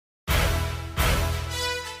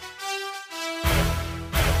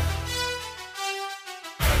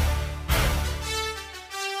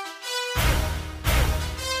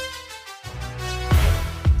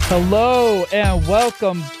Hello and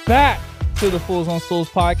welcome back to the Fools on Stools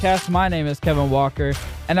podcast. My name is Kevin Walker,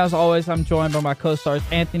 and as always, I'm joined by my co-stars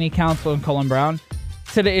Anthony Council and Cullen Brown.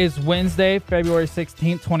 Today is Wednesday, February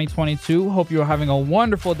 16th, 2022. Hope you are having a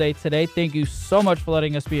wonderful day today. Thank you so much for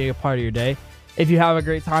letting us be a part of your day. If you have a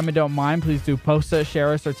great time and don't mind, please do post us,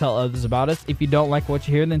 share us, or tell others about us. If you don't like what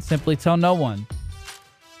you hear, then simply tell no one.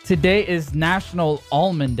 Today is National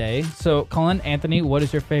Almond Day. So, Cullen, Anthony, what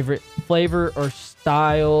is your favorite flavor or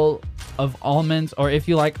style of almonds? Or if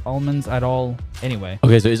you like almonds at all, anyway.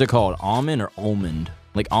 Okay, so is it called almond or almond?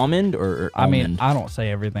 Like almond or almond? I mean, I don't say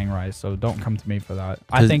everything right, so don't come to me for that.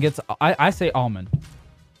 I think it's, I say almond.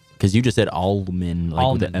 Because you just said almond, like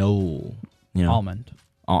Almond. with the L. You know? Almond.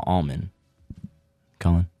 Almond.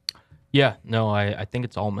 Colin? Yeah, no, I think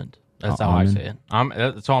it's almond. That's how Almond? I say it.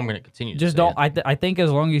 That's how I'm going to continue to Just say don't, it. I think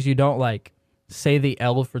as long as you don't, like, say the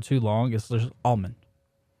L for too long, it's just almond.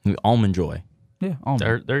 Almond Joy. Yeah,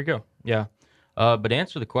 almond. There you go. Yeah. But to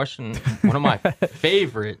answer the question, one of my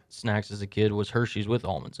favorite snacks as a kid was Hershey's with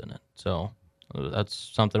almonds in it. So that's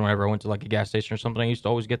something whenever I went to like a gas station or something, I used to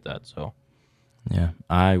always get that. So Yeah,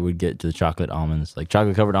 I would get to the chocolate almonds, like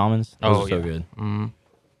chocolate covered almonds. Those are so good.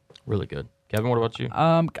 really good. Kevin, what about you?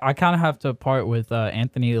 I kind of have to part with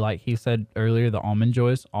Anthony, like he said earlier, the almond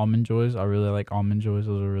joys. Almond joys, I really like almond joys.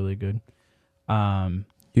 Those are really good.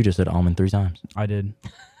 You just said almond 3 times. I did.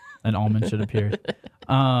 An almond should appear.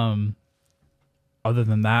 Other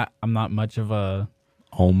than that, I'm not much of a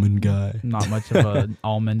Almond guy.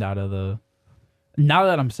 almond out of the. Now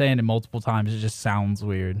that I'm saying it multiple times, it just sounds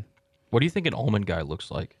weird. What do you think an almond guy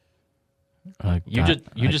looks like? You God,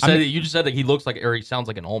 just said that he looks like, or he sounds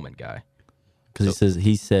like an almond guy. Because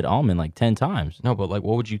he said almond like 10 times. No, but like,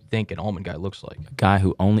 what would you think an almond guy looks like? A guy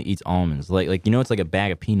who only eats almonds. Like you know, it's like a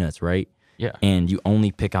bag of peanuts, right? Yeah. And you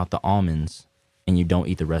only pick out the almonds and you don't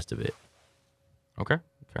eat the rest of it. Okay,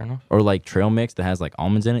 fair enough. Or like trail mix that has like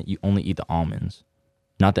almonds in it, you only eat the almonds.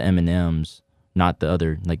 Not the M&Ms, not the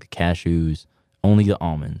other, like the cashews, only the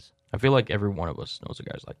almonds. I feel like every one of us knows a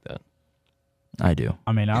guy's like that. I do.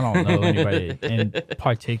 I mean, I don't know anybody in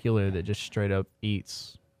particular that just straight up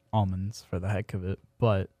eats almonds for the heck of it,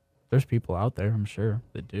 but there's people out there, I'm sure,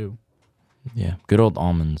 that do. Yeah, good old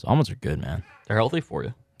almonds. Almonds are good, man. They're healthy for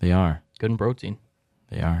you. They are. Good in protein.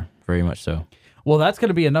 They are. Very much so. Well, that's going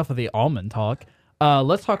to be enough of the almond talk.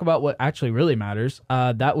 Let's talk about what actually really matters.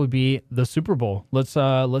 That would be the Super Bowl. Let's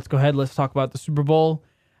go ahead. Let's talk about the Super Bowl.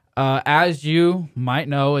 As you might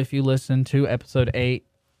know, if you listened to episode 8,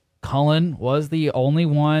 Cullen was the only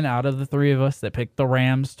one out of the 3 of us that picked the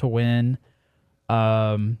Rams to win.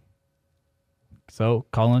 So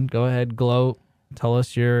Cullen, go ahead, gloat. Tell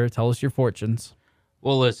us your fortunes.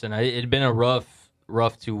 Well, listen, it'd been a rough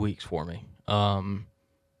 2 weeks for me.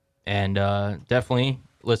 And definitely,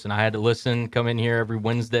 listen, I had to come in here every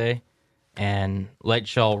Wednesday and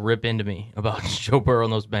let y'all rip into me about Joe Burrow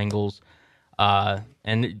and those Bengals.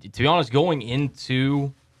 And to be honest, going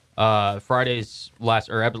into Friday's last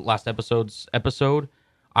episode,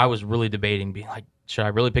 I was really debating, being like, should I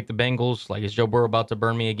really pick the Bengals? Like, is Joe Burrow about to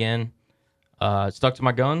burn me again? Stuck to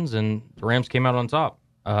my guns, and the Rams came out on top.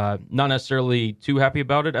 Not necessarily too happy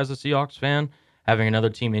about it as a Seahawks fan, having another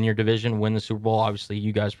team in your division win the Super Bowl. Obviously,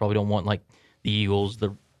 you guys probably don't want like the Eagles,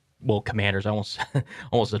 Commanders. I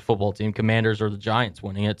almost said football team, Commanders or the Giants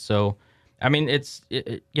winning it. So, I mean,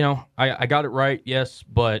 I got it right, yes,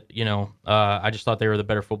 but I just thought they were the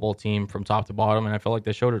better football team from top to bottom, and I felt like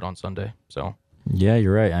they showed it on Sunday. So. Yeah,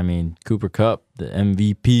 you're right. I mean, Cooper Kupp, the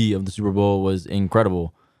MVP of the Super Bowl, was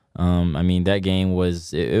incredible. I mean, that game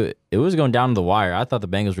was it was going down to the wire. I thought the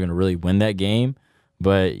Bengals were going to really win that game,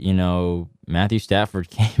 but Matthew Stafford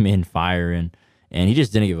came in firing, and he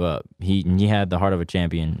just didn't give up. He had the heart of a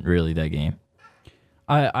champion, really, that game.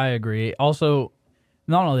 I agree. Also,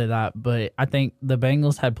 not only that, but I think the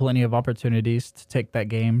Bengals had plenty of opportunities to take that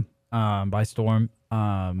game by storm.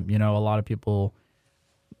 A lot of people.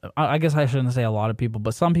 I guess I shouldn't say a lot of people,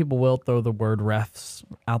 but some people will throw the word refs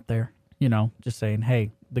out there, just saying, hey,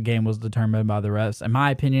 the game was determined by the refs. In my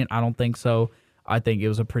opinion, I don't think so. I think it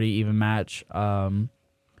was a pretty even match. The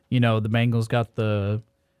Bengals got the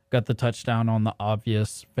touchdown on the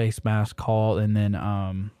obvious face mask call, and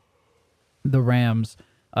then the Rams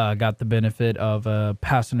got the benefit of a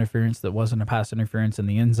pass interference that wasn't a pass interference in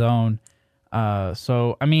the end zone.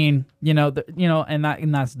 So, I mean,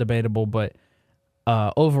 and that's debatable, but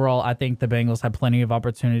overall, I think the Bengals had plenty of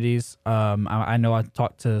opportunities. I know I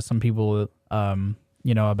talked to some people,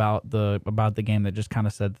 about the game that just kind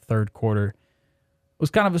of said the third quarter was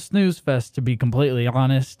kind of a snooze fest, to be completely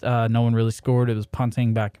honest. No one really scored. It was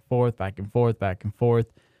punting back and forth, back and forth, back and forth.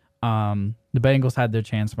 The Bengals had their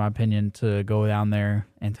chance, in my opinion, to go down there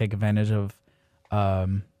and take advantage of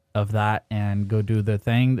that and go do the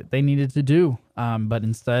thing that they needed to do. But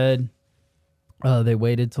instead, they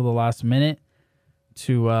waited till the last minute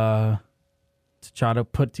to try to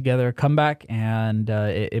put together a comeback, and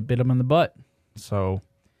it bit them in the butt. So,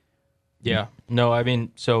 yeah, no, I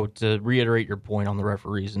mean, so to reiterate your point on the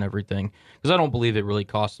referees and everything, because I don't believe it really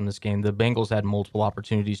cost them this game. The Bengals had multiple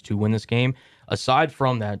opportunities to win this game. Aside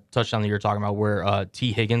from that touchdown that you're talking about, where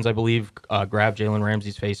T. Higgins, I believe, grabbed Jalen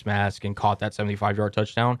Ramsey's face mask and caught that 75-yard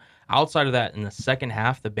touchdown. Outside of that, in the second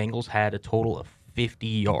half, the Bengals had a total of 50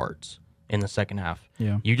 yards in the second half.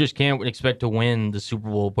 Yeah. You just can't expect to win the Super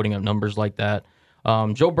Bowl putting up numbers like that.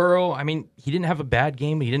 Joe Burrow, I mean, he didn't have a bad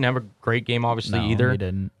game, but he didn't have a great game, obviously, either. He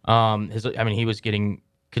didn't. He was getting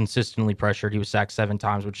consistently pressured. He was sacked 7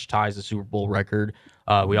 times, which ties the Super Bowl record.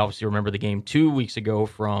 We obviously remember the game 2 weeks ago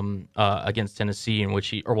from against Tennessee, in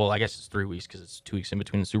which I guess it's 3 weeks because it's 2 weeks in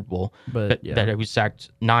between the Super Bowl. But yeah. That he was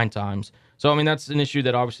sacked 9 times. So I mean, that's an issue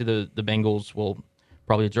that obviously the Bengals will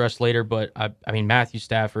probably address later. But I mean, Matthew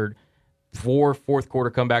Stafford, 4 fourth quarter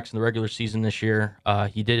comebacks in the regular season this year.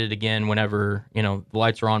 He did it again whenever the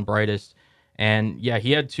lights are on brightest. And yeah,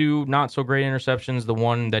 he had 2 not so great interceptions. The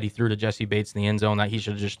one that he threw to Jesse Bates in the end zone that he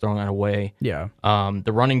should have just thrown that away. Yeah.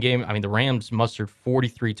 The running game, I mean, the Rams mustered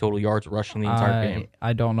 43 total yards rushing the entire game.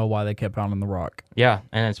 I don't know why they kept pounding the rock. Yeah,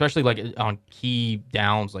 and especially like on key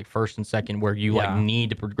downs, like first and second, where you like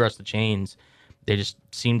need to progress the chains. They just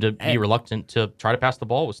seem to be reluctant to try to pass the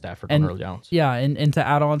ball with Stafford on early downs. Yeah, and to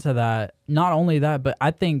add on to that, not only that, but I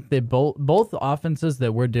think that both the offenses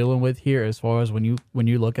that we're dealing with here, as far as when you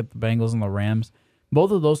look at the Bengals and the Rams, both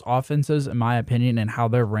of those offenses, in my opinion, and how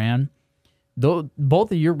they're ran,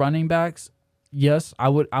 both of your running backs, yes, I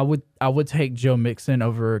would take Joe Mixon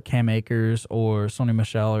over Cam Akers or Sony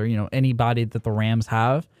Michel or anybody that the Rams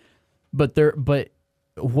have, but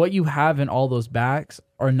what you have in all those backs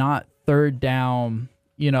are not third down,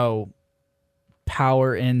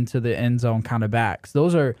 power into the end zone kind of backs.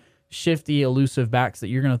 Those are shifty, elusive backs that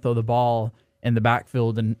you're going to throw the ball in the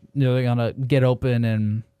backfield and they're going to get open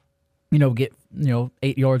and, get,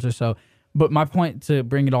 8 yards or so. But my point to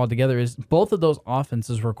bring it all together is both of those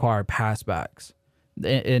offenses require pass backs.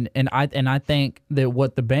 And I think that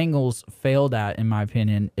what the Bengals failed at, in my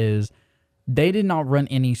opinion, is they did not run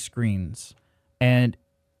any screens. And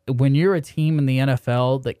when you're a team in the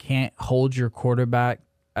NFL that can't hold your quarterback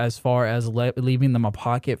as far as leaving them a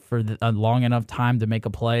pocket for a long enough time to make a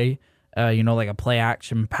play, like a play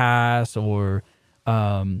action pass or,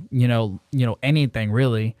 anything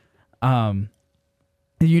really,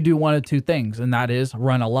 you do one of 2 things, and that is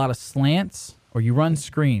run a lot of slants or you run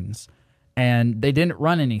screens. And they didn't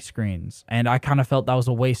run any screens. And I kind of felt that was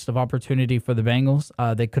a waste of opportunity for the Bengals.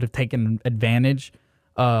 They could have taken advantage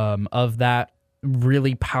of that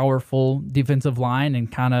really powerful defensive line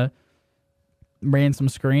and kind of ran some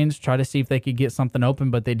screens, try to see if they could get something open,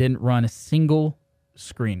 but they didn't run a single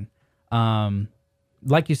screen.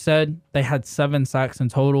 Like you said, they had 7 sacks in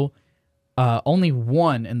total, only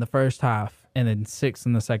 1 in the first half, and then 6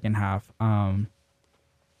 in the second half.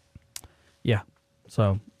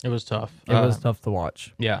 So it was tough. It was tough to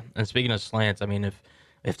watch. Yeah, and speaking of slants, I mean,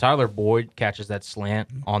 if Tyler Boyd catches that slant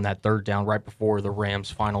on that third down right before the Rams'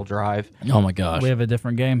 final drive, oh my gosh, we have a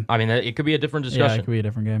different game. I mean, it could be a different discussion. Yeah, it could be a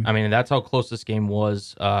different game. I mean, that's how close this game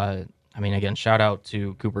was. Again, shout out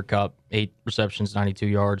to Cooper Kupp, 8 receptions, 92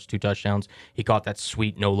 yards, 2 touchdowns. He caught that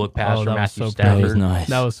sweet no-look pass from Matthew Stafford. That was nice.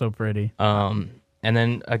 That was so pretty. And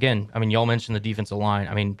then, again, I mean, y'all mentioned the defensive line.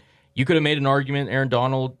 I mean, you could have made an argument. Aaron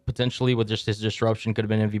Donald, potentially, with just his disruption, could have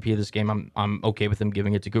been MVP of this game. I'm okay with him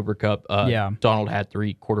giving it to Cooper Kupp. Donald had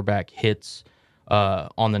 3 quarterback hits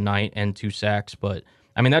on the night and 2 sacks. But,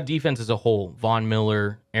 I mean, that defense as a whole, Von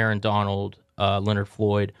Miller, Aaron Donald, Leonard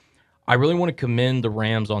Floyd, I really want to commend the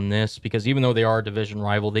Rams on this because even though they are a division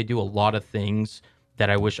rival, they do a lot of things that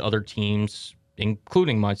I wish other teams,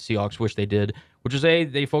 including my Seahawks, wish they did, which is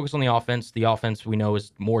they focus on the offense. The offense we know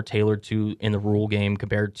is more tailored to in the rule game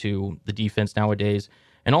compared to the defense nowadays.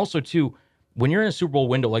 And also, too, when you're in a Super Bowl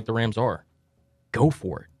window like the Rams are, go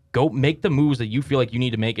for it. Go make the moves that you feel like you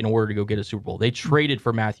need to make in order to go get a Super Bowl. They traded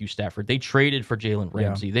for Matthew Stafford. They traded for Jalen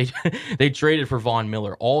Ramsey. Yeah. They traded for Von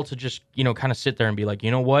Miller, all to just kind of sit there and be like,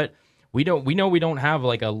 you know what? We know we don't have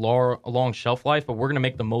like a long shelf life, but we're going to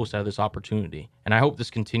make the most out of this opportunity. And I hope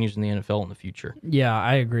this continues in the NFL in the future. Yeah,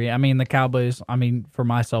 I agree. I mean, the Cowboys, for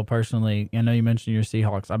myself personally, I know you mentioned your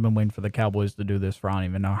Seahawks. I've been waiting for the Cowboys to do this for I don't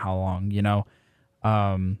even know how long, And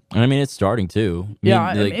I mean, it's starting too.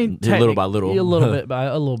 Yeah, little by little. A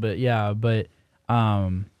little bit, yeah. But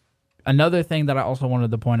another thing that I also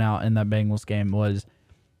wanted to point out in that Bengals game was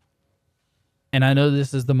and I know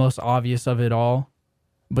this is the most obvious of it all,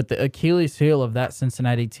 but the Achilles heel of that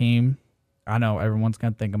Cincinnati team, I know everyone's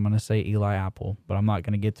going to think I'm going to say Eli Apple, but I'm not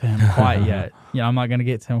going to get to him quite yet. I'm not going to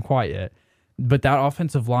get to him quite yet. But that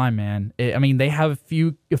offensive line, man, they have a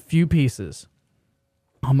few pieces.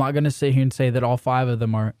 I'm not going to sit here and say that all 5 of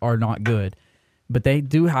them are not good, but they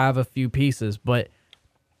do have a few pieces. But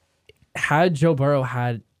had Joe Burrow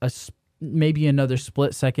had maybe another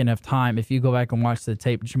split second of time, if you go back and watch the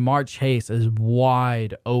tape, Jamar Chase is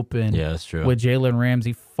wide open. Yeah, that's true. With Jalen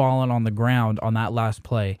Ramsey falling on the ground on that last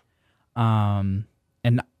play. And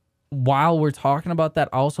while we're talking about that,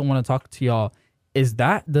 I also want to talk to y'all. Does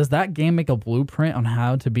that game make a blueprint on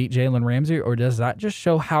how to beat Jalen Ramsey, or does that just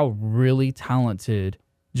show how really talented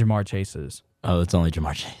Jamar Chase is? Oh, it's only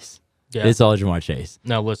Jamar Chase. Yeah. It's all Jamar Chase.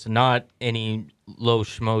 No, listen, not any low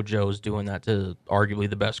schmo Joe's doing that to arguably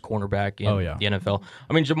the best cornerback in the NFL.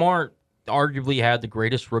 I mean, Jamar arguably had the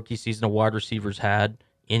greatest rookie season a wide receivers had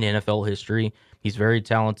in NFL history. He's very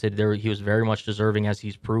talented. He was very much deserving, as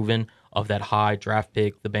he's proven, of that high draft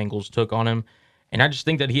pick the Bengals took on him. And I just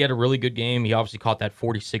think that he had a really good game. He obviously caught that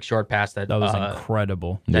 46-yard pass that was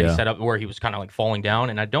incredible. That he set up where he was kind of like falling down.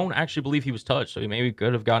 And I don't actually believe he was touched. So he maybe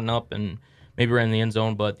could have gotten up and maybe ran in the end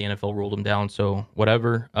zone, but the NFL ruled him down. So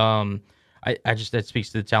whatever. I just, that speaks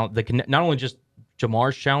to the talent. Not only just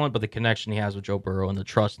Jamar's talent, but the connection he has with Joe Burrow and the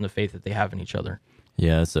trust and the faith that they have in each other.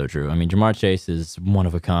 Yeah, that's so true. I mean, Jamar Chase is one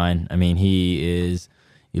of a kind. I mean, he is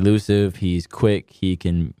elusive. He's quick. He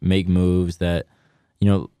can make moves that,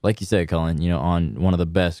 like you said, Cullen, on one of the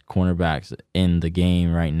best cornerbacks in the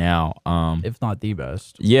game right now. If not the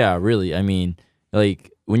best. Yeah, really. I mean,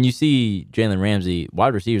 like, when you see Jalen Ramsey,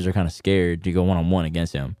 wide receivers are kind of scared to go one-on-one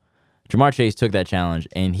against him. Jamar Chase took that challenge,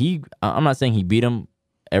 and I'm not saying he beat him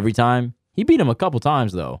every time. He beat him a couple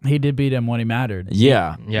times, though. He did beat him when he mattered.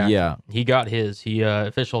 Yeah. He got his. He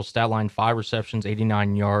official stat line: 5 receptions,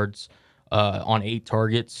 89 yards, on 8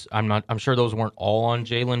 targets. I'm sure those weren't all on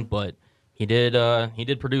Jalen, but he did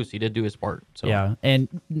produce. He did do his part. So. Yeah, and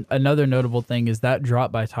another notable thing is that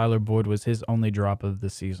drop by Tyler Boyd was his only drop of the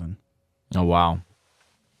season. Oh wow,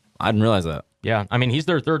 I didn't realize that. Yeah, I mean he's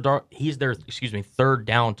their third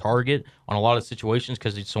down target on a lot of situations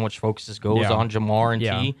because so much focus goes on Jamar and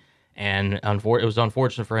T. And it was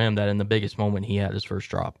unfortunate for him that in the biggest moment he had his first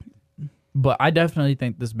drop. But I definitely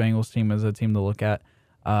think this Bengals team is a team to look at.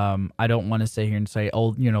 I don't want to sit here and say,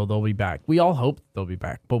 they'll be back. We all hope they'll be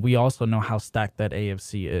back, but we also know how stacked that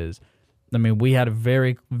AFC is. I mean, we had a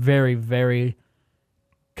very, very, very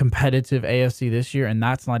competitive AFC this year, and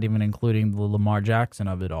that's not even including the Lamar Jackson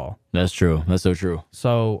of it all. That's true. That's so true.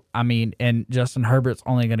 So, I mean, and Justin Herbert's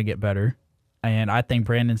only going to get better. And I think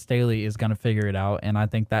Brandon Staley is going to figure it out. And I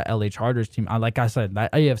think that LA Chargers team, like I said,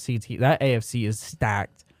 that AFC is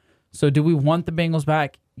stacked. So do we want the Bengals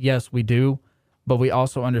back? Yes, we do. But we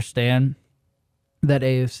also understand that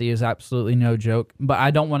AFC is absolutely no joke. But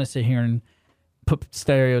I don't want to sit here and put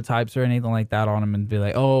stereotypes or anything like that on him and be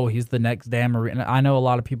like, oh, he's the next Dan Marino. I know a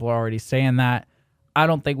lot of people are already saying that. I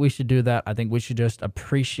don't think we should do that. I think we should just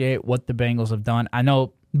appreciate what the Bengals have done. I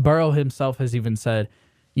know Burrow himself has even said,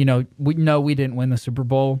 we know we didn't win the Super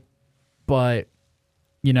Bowl, but,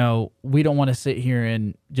 we don't want to sit here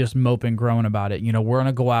and just mope and groan about it. We're going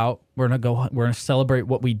to go out. We're going to celebrate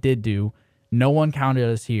what we did do. No one counted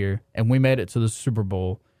us here, and we made it to the Super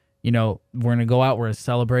Bowl. We're going to go out. We're going to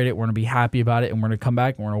celebrate it. We're going to be happy about it, and we're going to come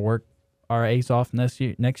back and we're going to work our ace off next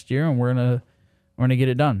year, and we're going to get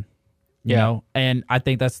it done. You know, and I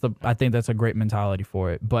think that's a great mentality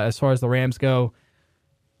for it. But as far as the Rams go,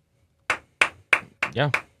 yeah,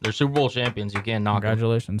 they're Super Bowl champions. You can't knock them.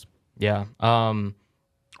 Congratulations. Yeah. Are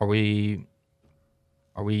we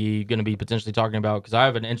going to be potentially talking about? Because I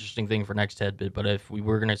have an interesting thing for next tidbit. But if we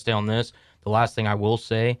were going to stay on this, the last thing I will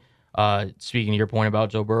say, speaking to your point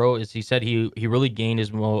about Joe Burrow, is he said he really gained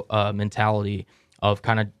his mentality of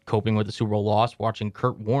kind of coping with the Super Bowl loss watching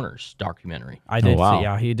Kurt Warner's documentary. I did see.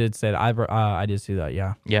 Yeah, he did say that. I did see that.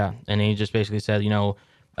 Yeah. Yeah, and he just basically said,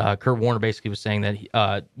 Kurt Warner basically was saying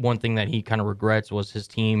that one thing that he kind of regrets was his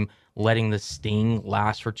team letting the sting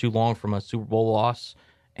last for too long from a Super Bowl loss.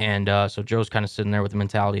 And so Joe's kind of sitting there with the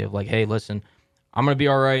mentality of like, hey, listen, I'm going to be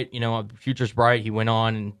all right. The future's bright. He went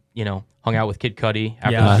on and, hung out with Kid Cudi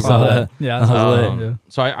after the Super Bowl. Yeah.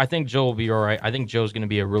 So I think Joe will be all right. I think Joe's going to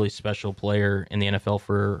be a really special player in the NFL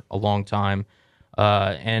for a long time.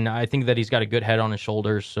 And I think that he's got a good head on his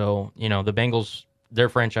shoulders. So, the Bengals, their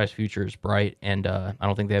franchise future is bright, and I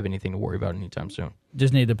don't think they have anything to worry about anytime soon.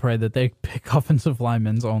 Just need to pray that they pick offensive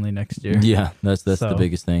linemen only next year. Yeah, that's the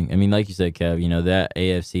biggest thing. I mean, like you said, Kev, that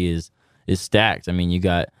AFC is stacked. I mean, you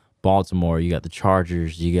got Baltimore, you got the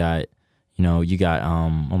Chargers, you got, you got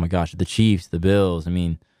oh my gosh, the Chiefs, the Bills. I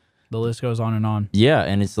mean, The list goes on and on. yeah,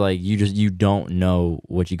 and it's like you don't know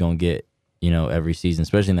what you're gonna get, every season,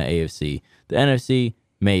 especially in the AFC. The NFC,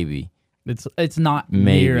 maybe. It's not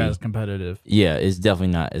Maybe. near as competitive. Yeah, it's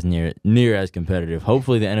definitely not as near as competitive.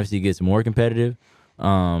 Hopefully, the NFC gets more competitive.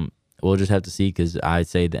 We'll just have to see because I'd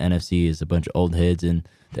say the NFC is a bunch of old heads and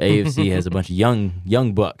the AFC has a bunch of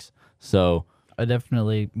young bucks. So I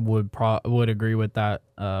definitely would agree with that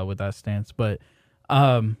stance. But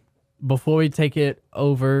before we take it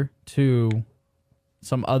over to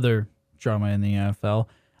some other drama in the NFL,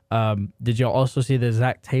 did y'all also see that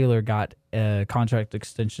Zach Taylor got a contract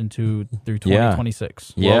extension through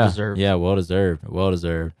 2026? yeah, Well-deserved. Yeah, well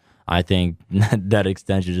deserved. I think that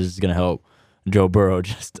extension is going to help Joe Burrow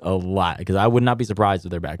just a lot because I would not be surprised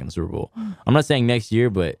if they're back in the Super Bowl. I'm not saying next year,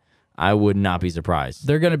 but I would not be surprised.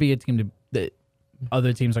 They're going to be a team that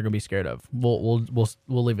other teams are going to be scared of. We'll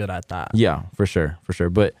leave it at that. Yeah, for sure.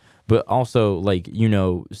 But also, like,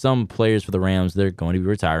 some players for the Rams, they're going to be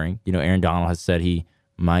retiring. Aaron Donald has said he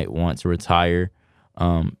might want to retire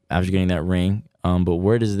after getting that ring. But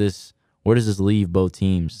where does this leave both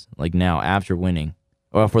teams, like, now after winning?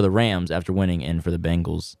 Or for the Rams after winning and for the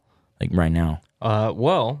Bengals, like, right now?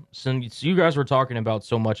 Well, since you guys were talking about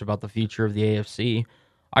so much about the future of the AFC,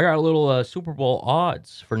 I got a little Super Bowl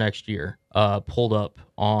odds for next year pulled up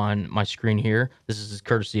on my screen here. This is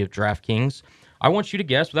courtesy of DraftKings. I want you to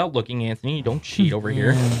guess without looking, Anthony. You don't cheat over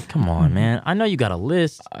here. Come on, man. I know you got a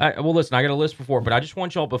list. Well, listen, I got a list before, but I just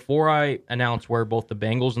want y'all, before I announce where both the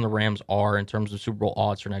Bengals and the Rams are in terms of Super Bowl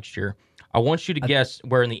odds for next year, I want you to guess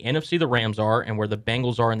where in the NFC the Rams are and where the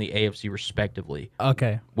Bengals are in the AFC respectively.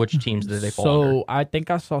 Okay. Which teams do they fall under? So I think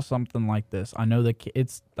I saw something like this. I know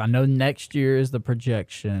I know next year is the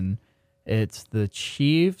projection. It's the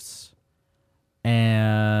Chiefs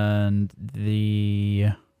and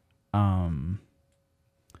the I'm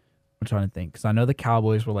trying to think because I know the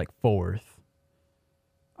Cowboys were like fourth.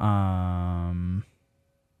 Unless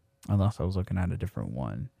I was looking at a different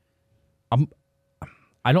one.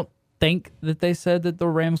 I don't think that they said that the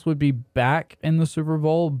Rams would be back in the Super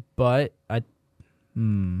Bowl, but let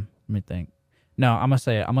me think. No, I'm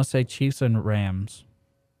gonna say Chiefs and Rams.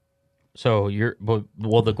 So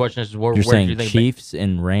the question is where You're do saying you think Chiefs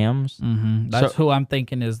and Rams? Mm-hmm. That's who I'm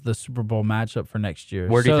thinking is the Super Bowl matchup for next year.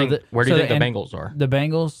 Where do you think the Bengals are? The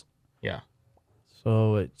Bengals. Yeah.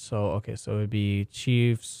 So it'd be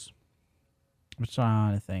Chiefs. I'm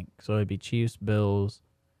trying to think. So it'd be Chiefs, Bills.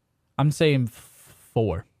 I'm saying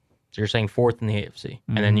 4. So you're saying fourth in the AFC,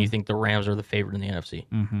 and then you think the Rams are the favorite in the NFC.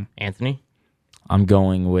 Mm-hmm. Anthony? I'm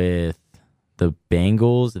going with the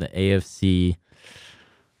Bengals and the AFC.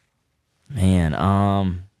 Man,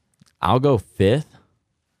 I'll go 5th.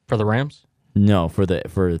 For the Rams? No, for the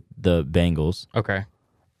Bengals. Okay.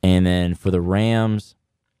 And then for the Rams,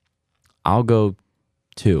 I'll go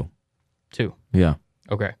 2. 2. Yeah.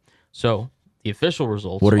 Okay. So the official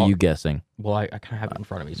results. What are you guessing? Well, I kind of have it in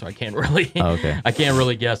front of me, so I can't really. Okay. I can't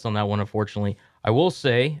really guess on that one, unfortunately. I will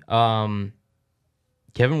say, Kevin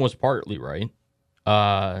was partly right.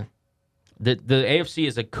 The AFC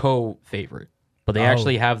is a co-favorite, but they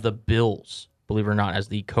actually have the Bills, believe it or not, as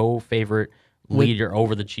the co-favorite leader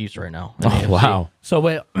over the Chiefs right now. Oh, wow. So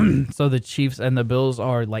wait, so the Chiefs and the Bills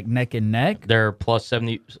are like neck and neck? They're plus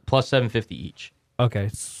 750 each. Okay.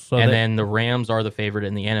 So then the Rams are the favorite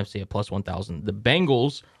in the NFC at plus 1,000. The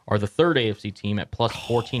Bengals are the third AFC team at plus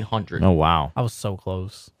 1,400. Oh, wow. I was so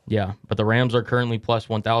close. Yeah, but the Rams are currently plus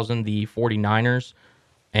 1,000. The 49ers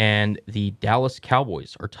and the Dallas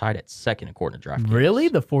Cowboys are tied at second according to DraftKings. Really?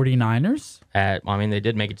 The 49ers? They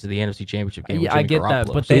did make it to the NFC Championship game. Yeah, with I get that,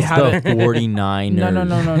 Garoppolo, but so- they It's haven't. the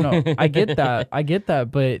 49ers. No. I get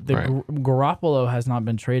that, but the Right. Garoppolo has not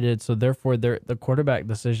been traded, so therefore the quarterback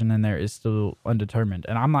decision in there is still undetermined.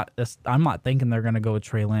 And I'm not thinking they're going to go with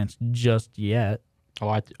Trey Lance just yet.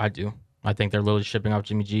 Oh, I do. I think they're literally shipping off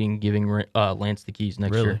Jimmy G and giving Lance the keys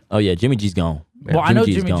next Really? year. Oh, yeah, Jimmy G's gone. Well, I know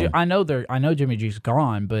G's Jimmy G. gone. I know Jimmy G's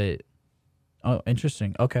gone, but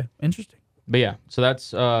interesting. Okay, interesting. But yeah, so that's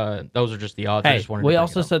those are just the odds. I Hey, just wanted to we bring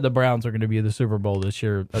also it up. said the Browns are going to be in the Super Bowl this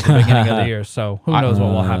year at the beginning of the year. So who knows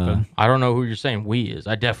what will happen? I don't know who you're saying we is.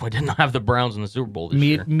 I definitely did not have the Browns in the Super Bowl this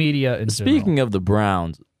year. Media in Speaking of the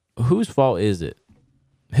Browns, whose fault is it?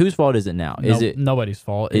 Whose fault is it now? Is it nobody's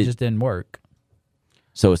fault? It just didn't work.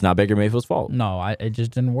 so? It's not Baker Mayfield's fault. No, it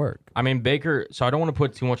just didn't work. I mean, Baker, so I don't want to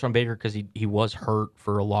put too much on Baker because he was hurt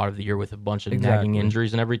for a lot of the year with a bunch of Exactly. nagging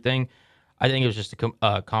injuries and everything. I think it was just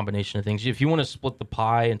a combination of things. If you want to split the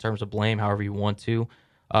pie in terms of blame however you want to,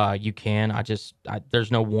 you can.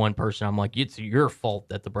 There's no one person I'm like, it's your fault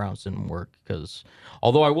that the Browns didn't work. Because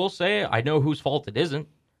although I will say I know whose fault it isn't.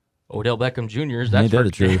 Odell Beckham Jr.'s. Ain't that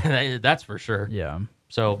the truth? That's for sure. Yeah.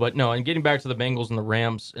 So, but no, and getting back to the Bengals and the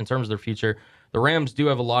Rams in terms of their future, the Rams do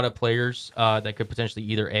have a lot of players that could potentially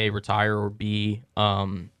either A, retire, or B,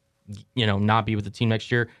 not be with the team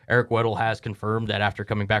next year. Eric Weddle has confirmed that after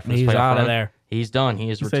coming back from this He's playoff out of run, there. he's done. He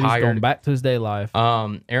is He said he's going retired. back to his day life.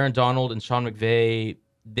 Aaron Donald and Sean McVay,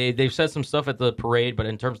 they've said some stuff at the parade, but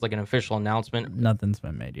in terms of like an official announcement, Nothing's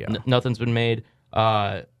been made yet. nothing's been made.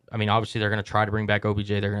 Obviously they're going to try to bring back OBJ.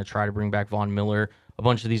 They're going to try to bring back Von Miller, a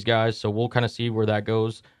bunch of these guys. So we'll kind of see where that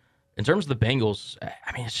goes. In terms of the Bengals,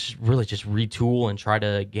 it's just really just retool and try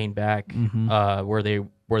to gain back where they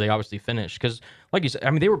obviously finished. Because, like you said,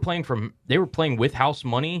 they were playing with house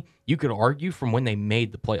money. You could argue from when they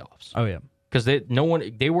made the playoffs. Oh yeah. Because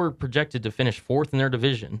they were projected to finish fourth in their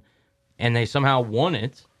division, and they somehow won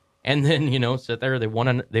it. And then sit there. They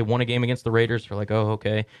won a game against the Raiders. They're like, oh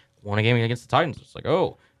okay. Won a game against the Titans. It's like,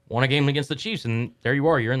 oh, won a game against the Chiefs, and there you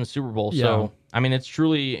are. You're in the Super Bowl. Yeah. So it's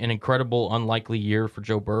truly an incredible, unlikely year for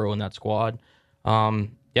Joe Burrow and that squad.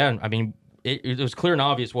 It was clear and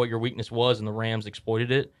obvious what your weakness was, and the Rams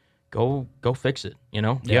exploited it. Go fix it. You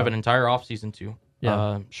have an entire offseason to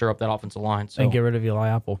shore up that offensive line. So And get rid of Eli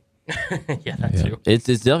Apple. that too. It's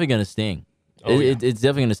definitely going to sting. Oh, yeah. It's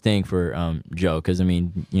definitely going to sting for Joe because,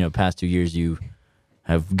 past 2 years you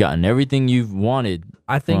have gotten everything you've wanted.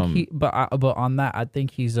 I think but on that, I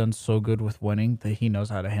think he's done so good with winning that he knows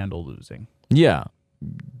how to handle losing. Yeah.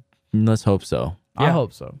 Let's hope so. I Yeah.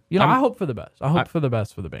 hope so. I hope for the best. I hope for the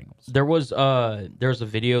best for the Bengals. There's a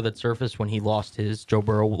video that surfaced when Joe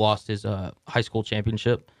Burrow lost his high school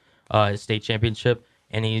championship, his state championship,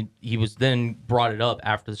 and he was then brought it up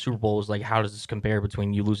after the Super Bowl. It was like, how does this compare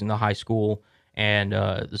between you losing the high school and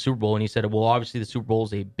the Super Bowl? And he said, well, obviously the Super Bowl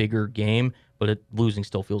is a bigger game, but losing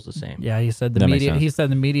still feels the same. Yeah, he said That makes sense. He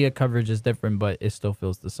said the media coverage is different, but it still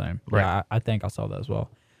feels the same. Right. Yeah, I think I saw that as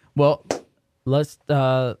well. Well, let's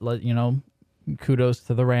kudos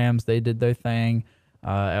to the Rams. They did their thing.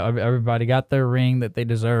 Everybody got their ring that they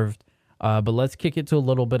deserved. But let's kick it to a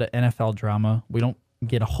little bit of NFL drama. We don't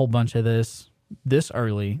get a whole bunch of this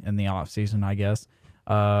early in the offseason, I guess.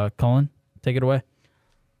 Colin, take it away.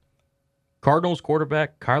 Cardinals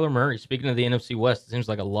quarterback Kyler Murray. Speaking of the NFC West, it seems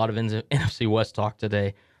like a lot of NFC West talk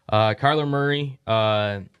today. Kyler Murray,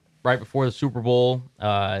 right before the Super Bowl,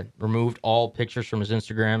 removed all pictures from his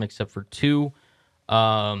Instagram except for two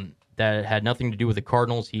that had nothing to do with the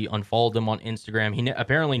Cardinals. He unfollowed them on Instagram. He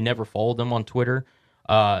apparently never followed them on Twitter.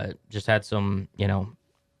 Just had some,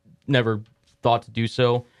 never thought to do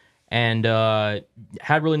so. And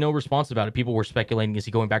had really no response about it. People were speculating, is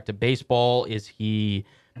he going back to baseball? Is he,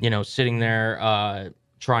 sitting there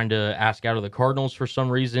trying to ask out of the Cardinals for some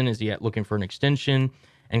reason? Is he looking for an extension?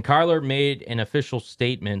 And Kyler made an official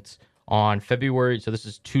statement on February, so this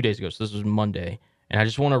is 2 days ago, so this was Monday. And I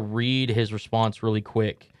just want to read his response really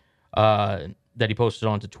quick that he posted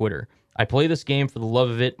onto Twitter. I play this game for the love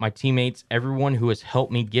of it, my teammates, everyone who has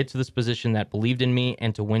helped me get to this position that believed in me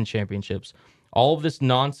and to win championships. All of this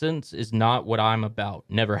nonsense is not what I'm about.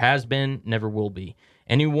 Never has been, never will be.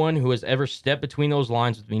 Anyone who has ever stepped between those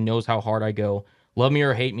lines with me knows how hard I go. Love me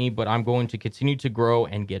or hate me, but I'm going to continue to grow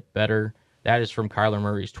and get better. That is from Kyler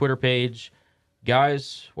Murray's Twitter page.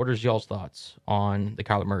 Guys, what are y'all's thoughts on the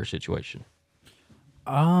Kyler Murray situation?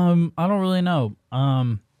 I don't really know.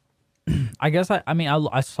 I guess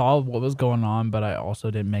I saw what was going on, but I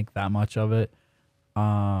also didn't make that much of it.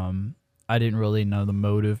 I didn't really know the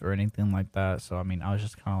motive or anything like that. So, I was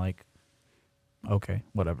just kind of like, okay,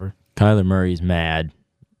 whatever. Kyler Murray's mad.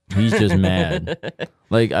 He's just mad.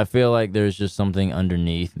 I feel like there's just something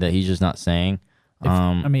underneath that he's just not saying.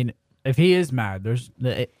 If he is mad, there's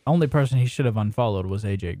the only person he should have unfollowed was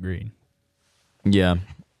AJ Green. Yeah.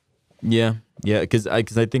 Because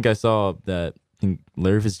I think I saw that. I think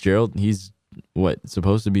Larry Fitzgerald. He's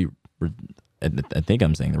supposed to be. I think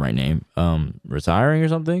I'm saying the right name. Retiring or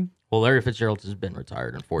something. Well, Larry Fitzgerald has been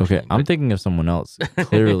retired, unfortunately. Okay, I'm thinking of someone else.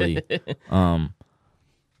 Clearly,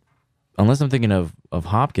 unless I'm thinking of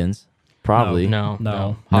Hopkins. Probably. No.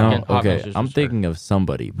 Okay, Hopkins I'm thinking of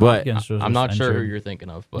somebody, but I'm not sure who you're thinking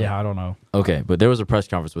of. But. Yeah, I don't know. Okay, but there was a press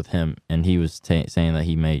conference with him, and he was saying that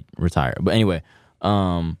he may retire. But anyway,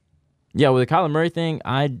 with the Kyler Murray thing,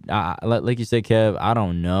 I like you said, Kev, I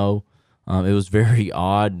don't know. It was very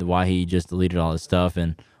odd why he just deleted all his stuff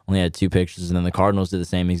and only had 2 pictures, and then the Cardinals did the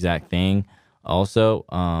same exact thing also.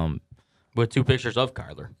 With 2 pictures of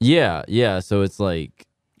Kyler. Yeah. So it's like,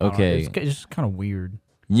 okay. It's just kind of weird.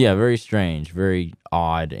 Yeah, very strange, very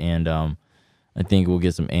odd, and I think we'll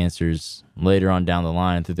get some answers later on down the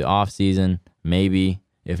line through the off season. Maybe,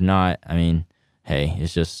 if not, hey,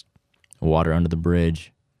 it's just water under the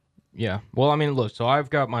bridge. Yeah. Well, I mean, look, so I've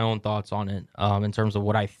got my own thoughts on it in terms of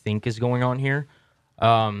what I think is going on here.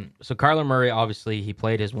 So Kyler Murray, obviously, he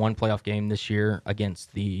played his one playoff game this year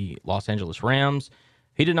against the Los Angeles Rams.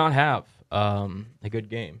 He did not have a good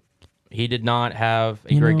game. He did not have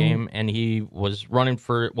a great game, and he was running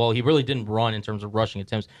for, well, he really didn't run in terms of rushing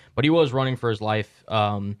attempts, but he was running for his life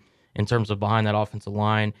in terms of behind that offensive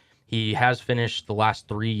line. He has finished the last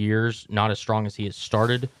 3 years not as strong as he has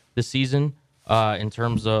started this season in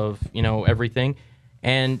terms of, everything.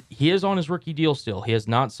 And he is on his rookie deal still. He has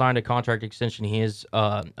not signed a contract extension. He is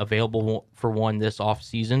available for one this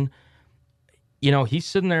offseason. He's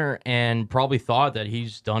sitting there and probably thought that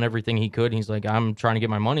he's done everything he could. He's like, I'm trying to get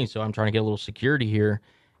my money, so I'm trying to get a little security here.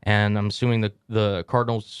 And I'm assuming the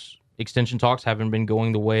Cardinals extension talks haven't been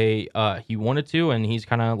going the way he wanted to, and he's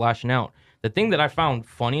kind of lashing out. The thing that I found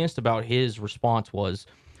funniest about his response was,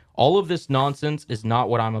 all of this nonsense is not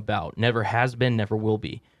what I'm about. Never has been, never will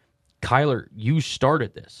be. Kyler, you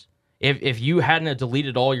started this. If you hadn't have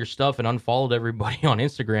deleted all your stuff and unfollowed everybody on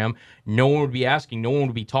Instagram, no one would be asking, no one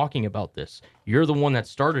would be talking about this. You're the one that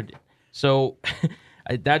started it. So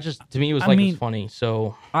that just, to me, was it's funny.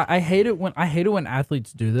 So I hate it when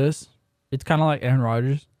athletes do this. It's kind of like Aaron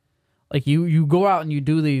Rodgers. Like you go out and you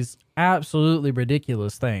do these absolutely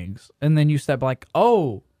ridiculous things, and then you step like,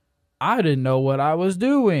 oh, I didn't know what I was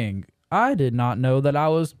doing. I did not know that I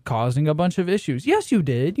was causing a bunch of issues. Yes, you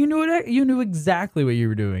did. You knew it. You knew exactly what you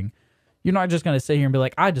were doing. You're not just going to sit here and be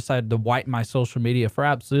like, I decided to wipe my social media for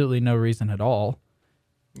absolutely no reason at all.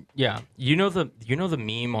 Yeah. You know the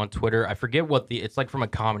meme on Twitter? I forget it's like from a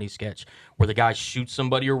comedy sketch where the guy shoots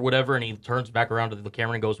somebody or whatever, and he turns back around to the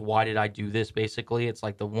camera and goes, why did I do this, basically? It's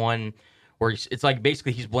like the one where it's like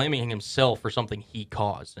basically he's blaming himself for something he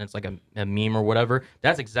caused. And it's like a meme or whatever.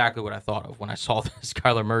 That's exactly what I thought of when I saw this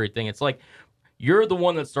Kyler Murray thing. It's like, you're the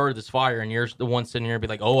one that started this fire, and you're the one sitting here and be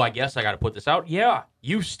like, oh, I guess I got to put this out. Yeah,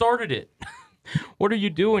 you started it. What are you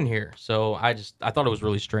doing here? So I thought it was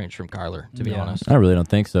really strange from Kyler, to be honest. I really don't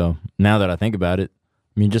think so. Now that I think about it,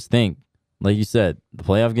 I mean, just think, like you said, the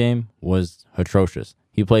playoff game was atrocious.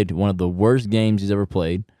 He played one of the worst games he's ever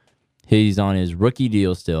played. He's on his rookie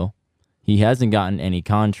deal still. He hasn't gotten any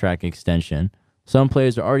contract extension. Some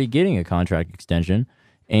players are already getting a contract extension,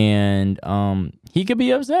 and he could be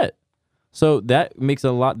upset. So that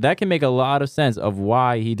can make a lot of sense of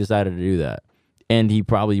why he decided to do that. And he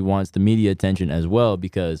probably wants the media attention as well,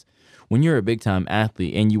 because when you're a big time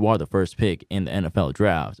athlete and you are the first pick in the NFL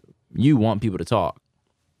draft, you want people to talk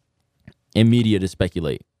and media to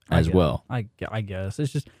speculate as well. I guess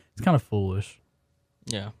it's kind of foolish.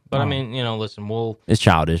 Yeah, but I mean, listen, it's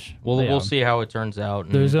childish. We'll see how it turns out.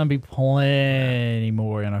 There's gonna be plenty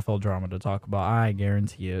more NFL drama to talk about. I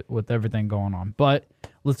guarantee it, with everything going on. But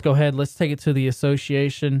let's go ahead. Let's take it to the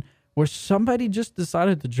association, where somebody just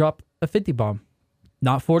decided to drop a 50 bomb.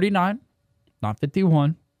 Not 49, not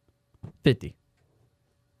 51, 50.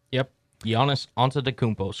 Yep. Giannis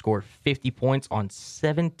Antetokounmpo scored 50 points on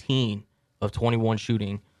 17 of 21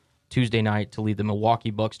 shooting Tuesday night to lead the Milwaukee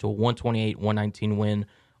Bucks to a 128-119 win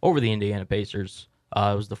over the Indiana Pacers.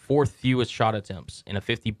 It was the fourth fewest shot attempts in a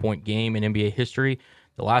 50-point game in NBA history.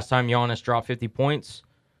 The last time Giannis dropped 50 points,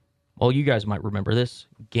 well, you guys might remember this,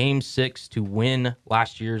 Game 6 to win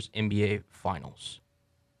last year's NBA Finals.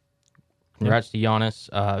 Congrats to Giannis.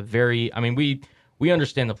 We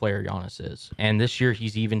understand the player Giannis is. And this year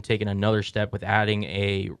he's even taken another step with adding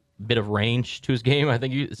a bit of range to his game, I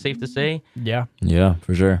think it's safe to say. Yeah. Yeah,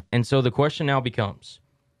 for sure. And so the question now becomes,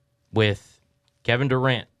 with Kevin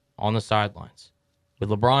Durant on the sidelines, with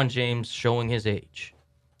LeBron James showing his age,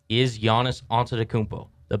 is Giannis Antetokounmpo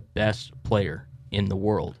the best player in the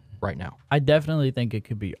world right now? I definitely think it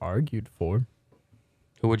could be argued for.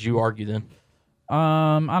 Who would you argue then?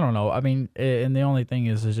 I don't know. I mean, and the only thing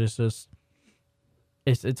is just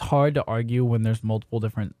it's hard to argue when there's multiple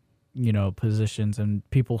different, positions and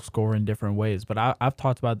people score in different ways. But I've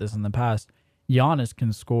talked about this in the past. Giannis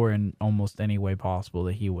can score in almost any way possible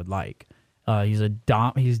that he would like. He's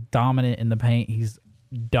dominant in the paint. He's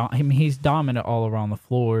dominant all around the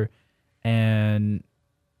floor, and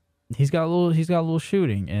he's got a little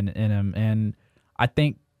shooting in him. And I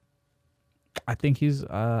think he's.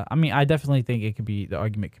 I definitely think the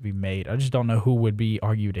argument could be made. I just don't know who would be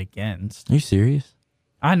argued against. Are you serious?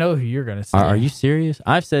 I know who you're gonna say. Are you serious?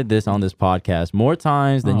 I've said this on this podcast more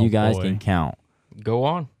times than you guys can count. Go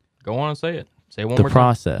on and say it. Say it one more time. The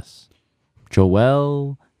process.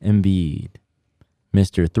 Joel Embiid,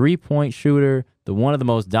 Mr. 3-point shooter, one of the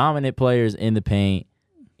most dominant players in the paint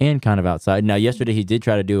and kind of outside. Now, yesterday he did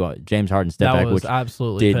try to do a James Harden step back, which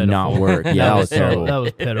absolutely did not work. Yeah, that was terrible. That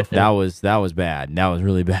was pitiful. That was bad. That was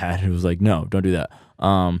really bad. It was like, no, don't do that.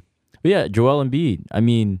 But yeah, Joel Embiid. I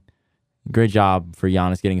mean, great job for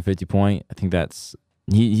Giannis getting a 50-point. I think that's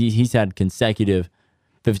he's had consecutive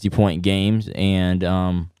 50-point games, and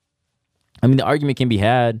I mean the argument can be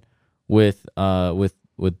had with Joel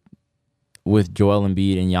Embiid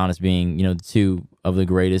and Giannis being, the two of the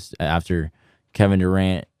greatest after Kevin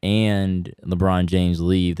Durant and LeBron James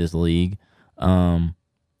leave this league. But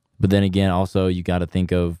then again, also you got to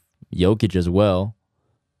think of Jokic as well,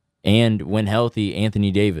 and when healthy,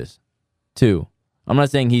 Anthony Davis too. I'm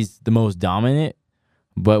not saying he's the most dominant,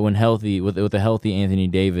 but when healthy, with a healthy Anthony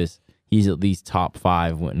Davis, he's at least top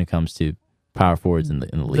 5 when it comes to power forwards in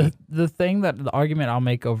the league. The thing that the argument I'll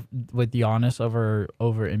make with Giannis over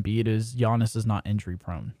Embiid is Giannis is not injury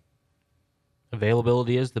prone.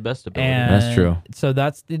 Availability is the best ability. And that's true. So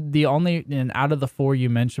that's the only, and out of the 4 you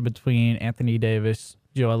mentioned between Anthony Davis,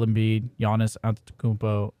 Joel Embiid, Giannis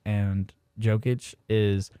Antetokounmpo, and Jokic,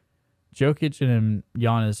 is Jokic and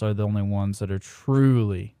Giannis are the only ones that are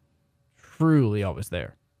truly always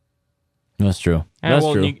there. That's true. And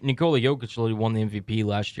That's true. Nikola Jokic literally won the MVP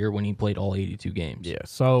last year when he played all 82 games. Yeah.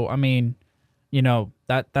 So I mean,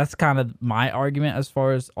 that's kind of my argument as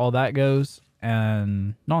far as all that goes,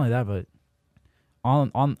 and not only that, but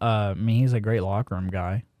I mean, he's a great locker room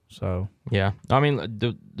guy. So yeah, I mean,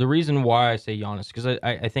 the reason why I say Giannis, because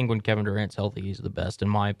I think when Kevin Durant's healthy, he's the best in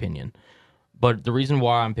my opinion. But the reason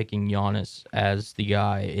why I'm picking Giannis as the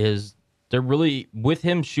guy is they're really, with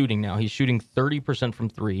him shooting now, he's shooting 30% from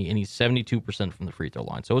 3 and he's 72% from the free throw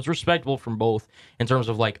line. So it's respectable from both in terms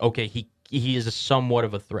of like, okay, he is a somewhat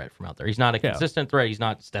of a threat from out there. He's not a consistent threat. He's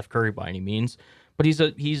not Steph Curry by any means, but he's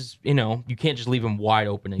you can't just leave him wide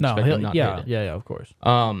open and expect him not to hit it. Yeah, of course.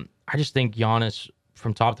 I just think Giannis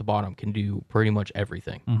from top to bottom can do pretty much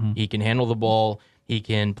everything. Mm-hmm. He can handle the ball. He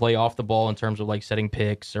can play off the ball in terms of like setting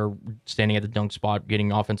picks or standing at the dunk spot,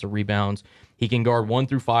 getting offensive rebounds. He can guard 1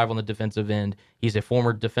 through 5 on the defensive end. He's a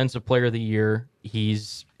former defensive player of the year.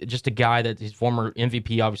 He's just a guy that he's former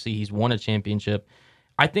MVP. Obviously, he's won a championship.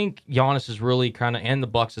 I think Giannis is really kind of, and the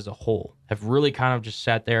Bucks as a whole, have really kind of just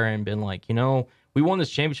sat there and been like, we won this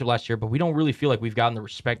championship last year, but we don't really feel like we've gotten the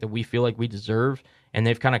respect that we feel like we deserve. And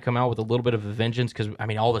they've kind of come out with a little bit of a vengeance because, I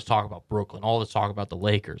mean, all this talk about Brooklyn, all this talk about the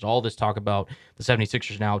Lakers, all this talk about the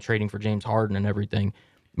 76ers now trading for James Harden and everything.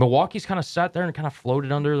 Milwaukee's kind of sat there and kind of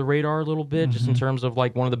floated under the radar a little bit, just in terms of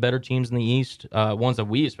like one of the better teams in the East, ones that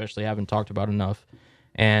we especially haven't talked about enough.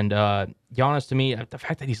 And Giannis, to me, the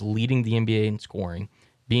fact that he's leading the NBA in scoring,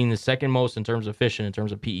 being the second most in terms of efficient, in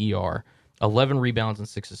terms of PER, 11 rebounds and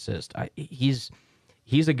 6 assists. He's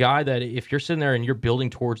a guy that if you're sitting there and you're building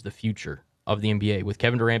towards the future of the NBA, with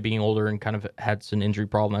Kevin Durant being older and kind of had some injury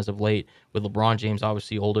problem as of late, with LeBron James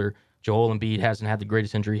obviously older, Joel Embiid hasn't had the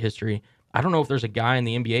greatest injury history. I don't know if there's a guy in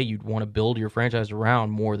the NBA you'd want to build your franchise around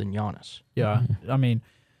more than Giannis. Yeah, I mean,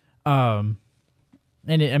 the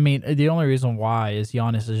only reason why is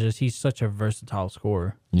Giannis is just he's such a versatile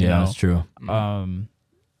scorer. Yeah, that's true.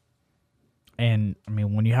 And I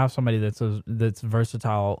mean, when you have somebody that's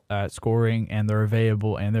versatile at scoring and they're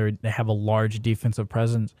available and they have a large defensive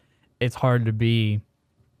presence, it's hard to be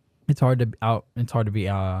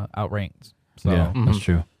outranked. So, yeah, that's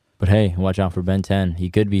true. But hey, watch out for Ben 10.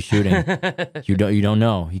 He could be shooting. you don't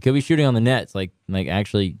know. He could be shooting on the nets, like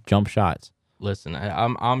actually jump shots. Listen,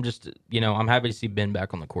 I'm just I'm happy to see Ben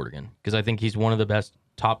back on the court again because I think he's one of the best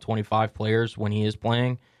top 25 players when he is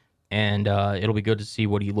playing, and it'll be good to see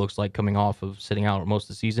what he looks like coming off of sitting out most of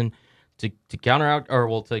the season. To counter out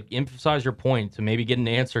to emphasize your point, to maybe get an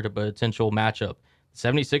answer to a potential matchup. The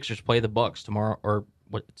 76ers play the Bucks tomorrow, or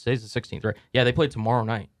what? Today's the 16th, right? Yeah, they play tomorrow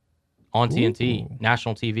night on TNT,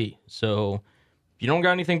 national TV. So if you don't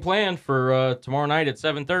got anything planned for tomorrow night at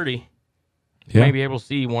 7:30, you may be able to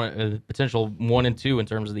see one potential 1 and 2 in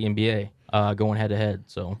terms of the NBA going head to head.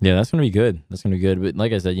 So yeah, that's gonna be good. That's gonna be good. But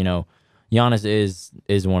like I said, Giannis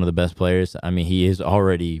is one of the best players. I mean, he is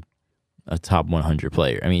already a top 100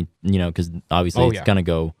 player. I mean, because obviously it's gonna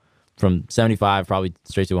go from 75 probably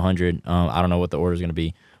straight to 100. I don't know what the order is gonna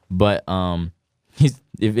be, but he's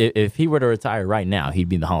if he were to retire right now, he'd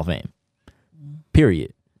be in the Hall of Fame.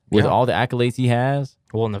 Period. With all the accolades he has.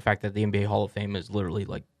 Well, and the fact that the NBA Hall of Fame is literally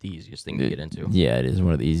like the easiest thing to get into. Yeah, it is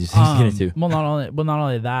one of the easiest things to get into. Well, not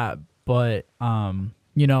only that, but I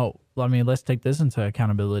mean, let's take this into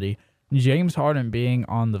accountability. James Harden being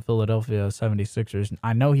on the Philadelphia 76ers,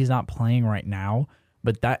 I know he's not playing right now,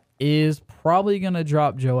 but that is probably going to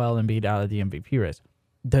drop Joel Embiid out of the MVP race.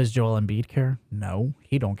 Does Joel Embiid care? No,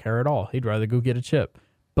 he don't care at all. He'd rather go get a chip.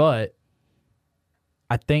 But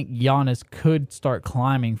I think Giannis could start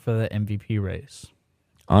climbing for the MVP race.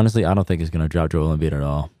 Honestly, I don't think it's going to drop Joel Embiid at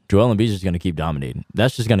all. Joel Embiid's just going to keep dominating.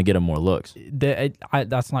 That's just going to get him more looks.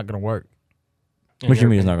 That's not going to work. What do you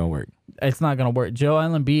mean it's not going to work? It's not going to work. Joel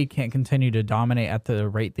Embiid can't continue to dominate at the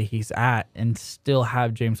rate that he's at and still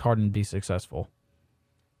have James Harden be successful.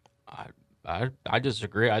 I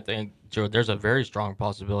disagree. I think there's a very strong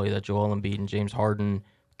possibility that Joel Embiid and James Harden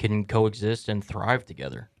can coexist and thrive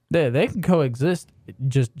together. They can coexist.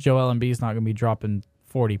 Just Joel Embiid's not going to be dropping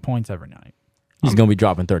 40 points every night. He's going to be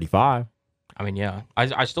dropping 35. I mean, yeah.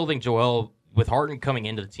 I still think Joel, with Harden coming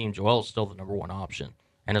into the team, Joel is still the number one option.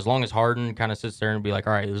 And as long as Harden kind of sits there and be like,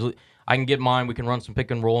 all right, I can get mine. We can run some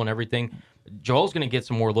pick and roll and everything. Joel's going to get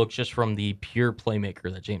some more looks just from the pure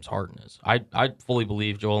playmaker that James Harden is. I fully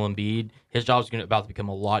believe Joel Embiid, his job is about to become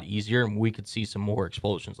a lot easier, and we could see some more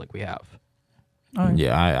explosions like we have. Right.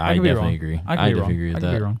 Yeah, I definitely agree. I definitely agree with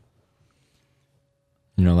that. Be wrong.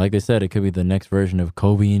 You know, like I said, it could be the next version of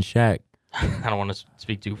Kobe and Shaq. I don't want to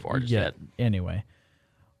speak too far just yet. Anyway.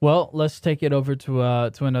 Well, let's take it over to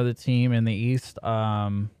another team in the East.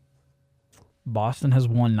 Boston has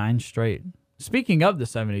won 9 straight. Speaking of the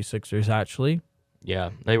 76ers, actually.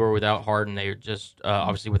 Yeah, they were without Harden. They were just,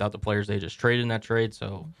 obviously, without the players they just traded in that trade.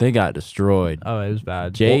 So they got destroyed. Oh, it was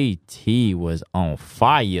bad. JT was on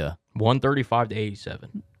fire.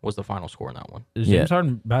 135-87 was the final score in that one. Is James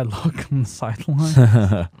Harden bad luck on the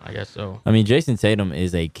sideline? I guess so. I mean, Jason Tatum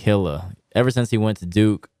is a killer. Ever since he went to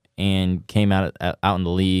Duke and came out in the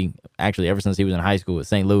league, actually ever since he was in high school at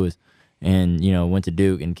St. Louis, and went to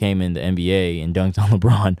Duke and came in the NBA and dunked on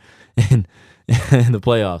LeBron in the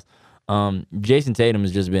playoffs. Jason Tatum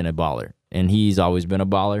has just been a baller, and he's always been a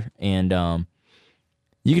baller. And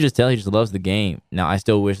you can just tell he just loves the game. Now, I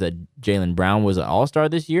still wish that Jaylen Brown was an All-Star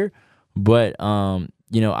this year, but I've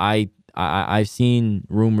seen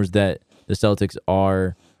rumors that the Celtics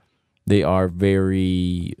are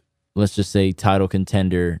very, let's just say, title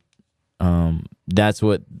contender. That's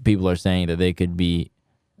what people are saying, that they could be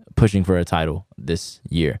pushing for a title this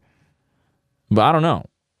year. But I don't know.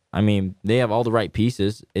 I mean, they have all the right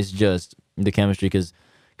pieces. It's just the chemistry, because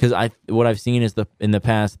what I've seen is in the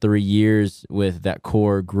past 3 years with that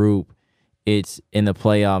core group, it's in the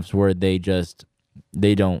playoffs where they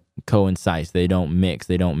don't coincide, they don't mix,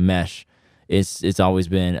 they don't mesh. It's always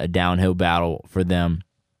been a downhill battle for them,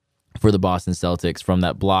 for the Boston Celtics, from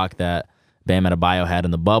that block that Bam Adebayo had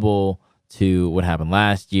in the bubble to what happened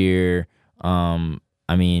last year. I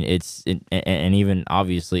mean, and even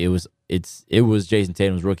obviously it was Jason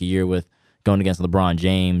Tatum's rookie year with going against LeBron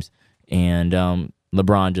James, and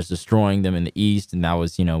LeBron just destroying them in the East, and that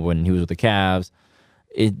was when he was with the Cavs.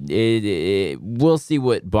 We'll see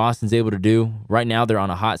what Boston's able to do. Right now they're on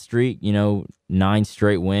a hot streak, 9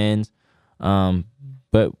 straight wins.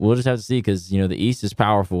 But we'll just have to see, because the East is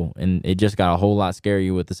powerful, and it just got a whole lot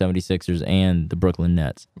scarier with the 76ers and the Brooklyn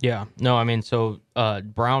Nets. Yeah. No, I mean, so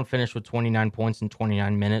Brown finished with 29 points in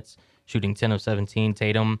 29 minutes, shooting 10 of 17.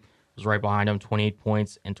 Tatum was right behind him, 28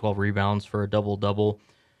 points and 12 rebounds for a double-double.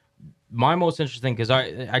 My most interesting, because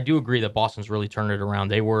I do agree that Boston's really turned it around.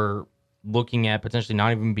 They were looking at potentially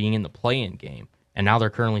not even being in the play-in game, and now they're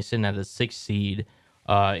currently sitting at the 6th seed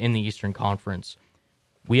in the Eastern Conference.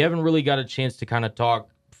 We haven't really got a chance to kind of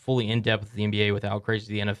talk fully in depth with the NBA with how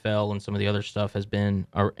crazy the NFL and some of the other stuff has been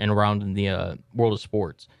and around in the world of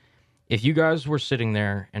sports. If you guys were sitting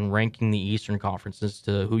there and ranking the Eastern Conference as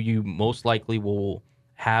to who you most likely will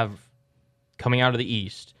have coming out of the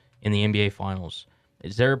East in the NBA Finals,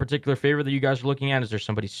 is there a particular favorite that you guys are looking at? Is there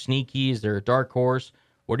somebody sneaky? Is there a dark horse?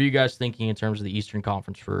 What are you guys thinking in terms of the Eastern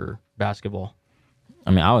Conference for basketball?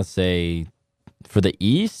 I mean, I would say for the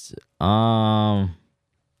East,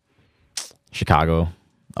 Chicago.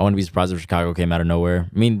 I wouldn't be surprised if Chicago came out of nowhere.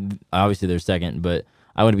 I mean, obviously they're second, but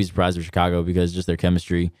I wouldn't be surprised if Chicago, because just their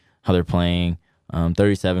chemistry, how they're playing.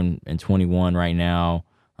 37-21 right now,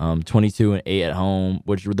 22-8 at home,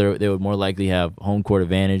 which they would more likely have home court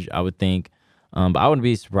advantage, I would think. But I wouldn't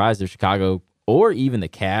be surprised if Chicago or even the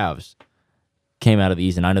Cavs came out of the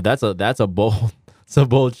East. And I know that's a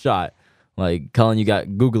bold shot. Like, Cullen, you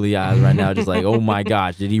got googly eyes right now, just like, oh my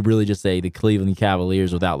gosh, did he really just say the Cleveland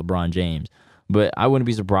Cavaliers without LeBron James? But I wouldn't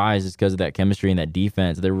be surprised just because of that chemistry and that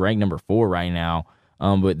defense. They're ranked number 4 right now.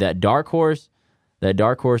 But that dark horse,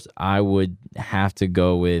 I would have to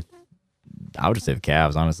go with, I would just say the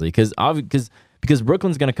Cavs, honestly, because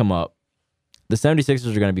Brooklyn's going to come up. The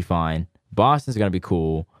 76ers are going to be fine. Boston's going to be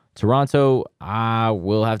cool. Toronto, I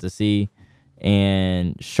will have to see.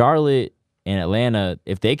 And Charlotte and Atlanta,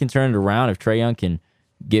 if they can turn it around, if Trae Young can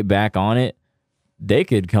get back on it, they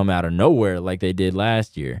could come out of nowhere like they did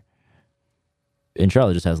last year. And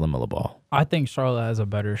Charlotte just has LaMelo Ball. I think Charlotte has a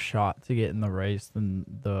better shot to get in the race than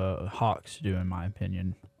the Hawks do, in my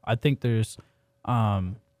opinion. I think there's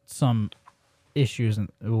some issues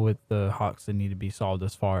with the Hawks that need to be solved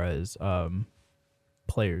as far as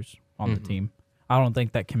players on the team. I don't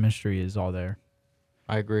think that chemistry is all there.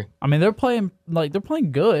 I agree. I mean, they're playing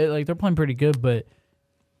good, like they're playing pretty good, but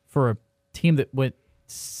for a team that went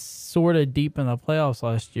sort of deep in the playoffs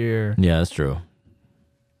last year, Yeah, that's true.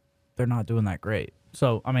 they're not doing that great.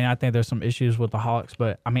 So, I mean, I think there's some issues with the Hawks,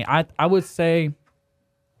 but I mean, I would say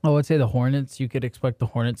the Hornets. You could expect the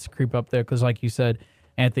Hornets to creep up there because, like you said,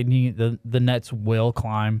 Anthony, the Nets will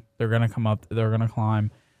climb. They're gonna come up. They're gonna climb.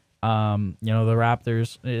 You know, the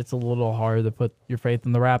Raptors. It's a little hard to put your faith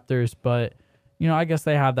in the Raptors, but you know, I guess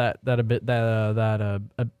they have that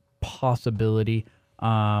a possibility.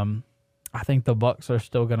 I think the Bucks are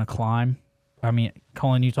still gonna climb. I mean,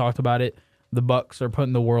 Colin, you talked about it. The Bucks are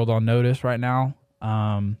putting the world on notice right now.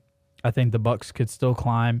 I think the Bucks could still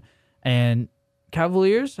climb, and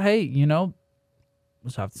Cavaliers. Hey, you know,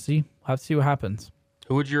 let's have to see. We'll have to see what happens.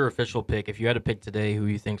 Who would your official pick if you had to pick today? Who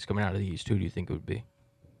you think's coming out of the East? Who do you think it would be?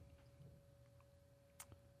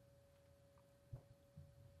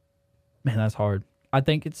 Man, that's hard. I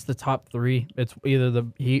think it's the top three. It's either the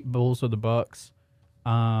Heat, Bulls, or the Bucks.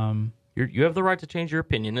 You have the right to change your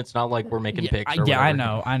opinion. It's not like we're making picks. Or yeah, I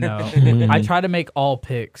whatever. know. I try to make all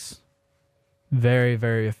picks very,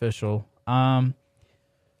 very official. I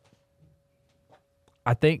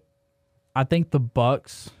think the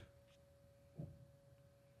Bucks.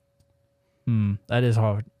 That is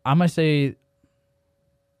hard. I'm gonna say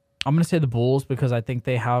the Bulls because I think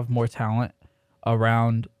they have more talent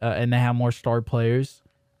around and they have more star players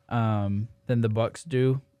than the Bucks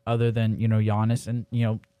do. Other than Giannis,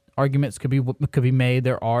 and arguments could be made.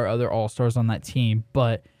 There are other all-stars on that team,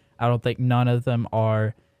 but I don't think none of them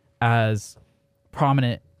are as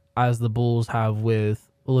prominent as the Bulls have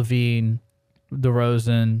with LaVine,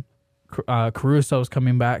 DeRozan. Caruso's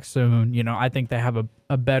coming back soon. I think they have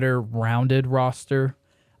a better rounded roster.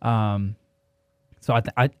 So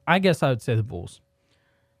I guess I would say the Bulls.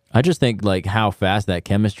 I just think like how fast that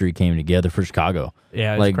chemistry came together for Chicago.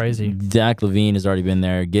 Yeah, it's like, crazy. Zach LaVine has already been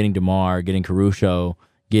there, getting DeMar, getting Caruso,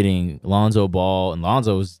 getting Lonzo Ball, and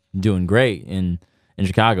Lonzo's doing great in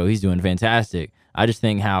Chicago. He's doing fantastic. I just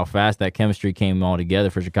think how fast that chemistry came all together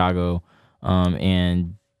for Chicago,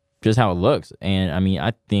 and just how it looks. And I mean,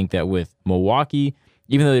 I think that with Milwaukee,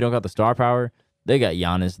 even though they don't got the star power, they got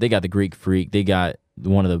Giannis, they got the Greek Freak, they got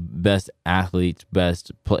one of the best athletes,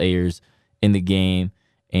 best players in the game.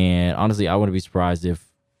 And honestly, I wouldn't be surprised if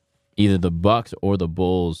either the Bucks or the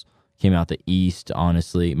Bulls came out the East.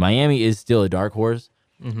 Honestly, Miami is still a dark horse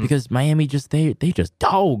because Miami they just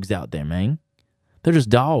dogs out there, man. They're just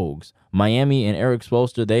dogs. Miami and Eric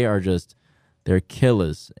Spoelstra, they're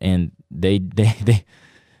killers, and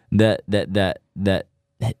that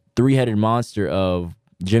three-headed monster of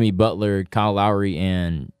Jimmy Butler, Kyle Lowry,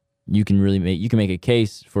 and you can make a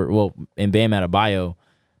case for and Bam Adebayo.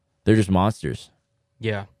 They're just monsters.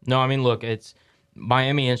 Yeah. No, I mean, look, it's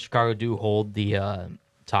Miami and Chicago do hold the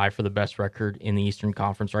tie for the best record in the Eastern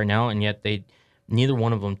Conference right now, and yet neither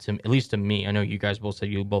one of them, at least to me, I know you guys both said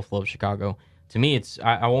you both love Chicago. To me,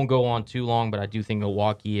 I won't go on too long, but I do think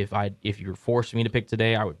Milwaukee, if you're forcing me to pick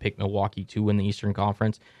today, I would pick Milwaukee to win the Eastern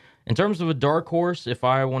Conference. In terms of a dark horse, if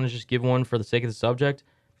I want to just give one for the sake of the subject,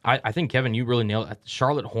 I think, Kevin, you really nailed it. The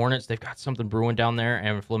Charlotte Hornets, they've got something brewing down there,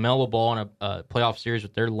 and with LaMelo Ball in a playoff series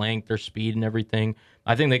with their length, their speed, and everything,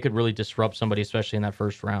 I think they could really disrupt somebody, especially in that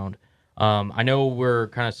first round. I know we're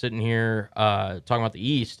kind of sitting here talking about the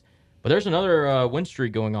East, but there's another win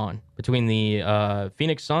streak going on between the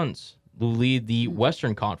Phoenix Suns, who lead the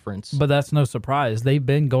Western Conference. But that's no surprise. They've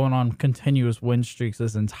been going on continuous win streaks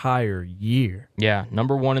this entire year. Yeah,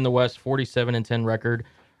 number one in the West, 47-10 record.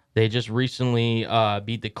 They just recently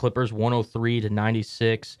beat the Clippers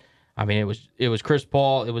 103-96. I mean, it was Chris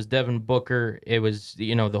Paul, it was Devin Booker, it was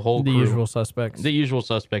the whole crew. Usual suspects. The usual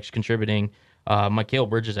suspects contributing. Mikal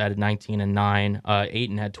Bridges added 19 and 9.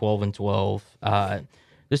 Ayton had 12 and 12.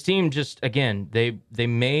 This team just they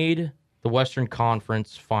made the Western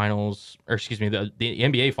Conference Finals, or excuse me, the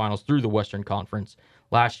NBA Finals through the Western Conference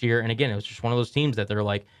last year. And again, it was just one of those teams that they're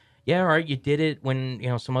like, yeah, all right, you did it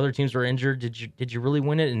when some other teams were injured. Did you really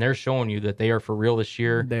win it? And they're showing you that they are for real this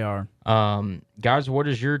year. They are. Guys, what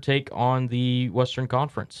is your take on the Western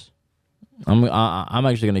Conference? I'm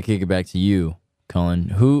actually going to kick it back to you, Cullen.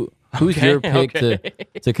 Who's your pick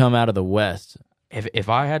to come out of the West? If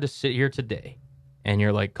I had to sit here today, and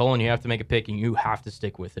you're like, Cullen, you have to make a pick, and you have to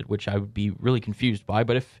stick with it, which I would be really confused by.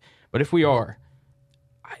 But if we are,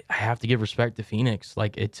 I have to give respect to Phoenix.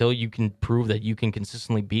 Like, until you can prove that you can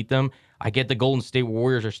consistently beat them, I get the Golden State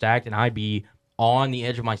Warriors are stacked, and I'd be on the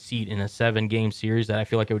edge of my seat in a 7-game series that I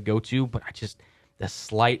feel like I would go to. But the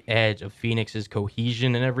slight edge of Phoenix's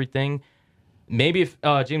cohesion and everything. Maybe if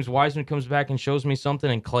James Wiseman comes back and shows me something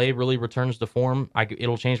and Clay really returns to form,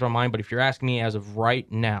 it'll change my mind. But if you're asking me as of right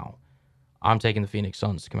now, I'm taking the Phoenix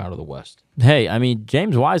Suns to come out of the West. Hey, I mean,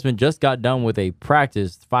 James Wiseman just got done with a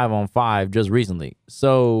practice 5-on-5 just recently.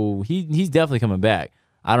 So he's definitely coming back.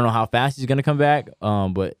 I don't know how fast he's going to come back,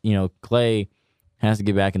 but, Clay has to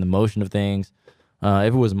get back in the motion of things.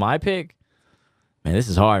 If it was my pick, man, this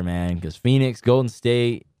is hard, man, because Phoenix, Golden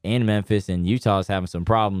State, and Memphis and Utah is having some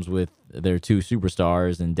problems with their two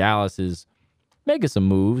superstars, and Dallas is making some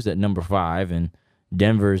moves at number 5, and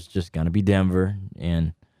Denver's just going to be Denver.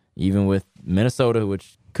 And even with Minnesota,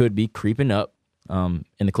 which could be creeping up, and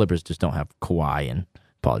the Clippers just don't have Kawhi and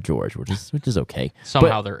Paul George, which is okay.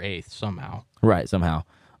 Somehow they're 8th, somehow. Right, somehow.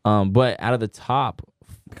 But out of the top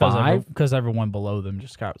 5... Because everyone below them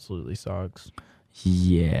just absolutely sucks.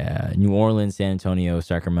 Yeah, New Orleans, San Antonio,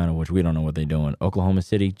 Sacramento, which we don't know what they're doing. Oklahoma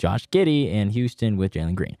City, Josh Giddey, and Houston with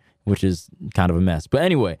Jalen Green, which is kind of a mess. But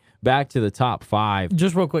anyway, back to the top 5.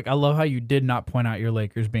 Just real quick, I love how you did not point out your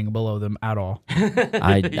Lakers being below them at all.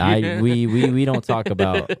 We don't talk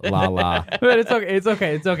about La. But it's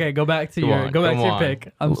okay. Go back to your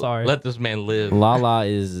pick. I'm sorry. Let this man live. La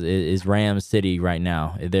is Ram City right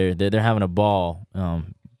now. They're having a ball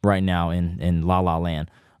right now in La La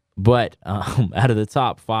Land. But out of the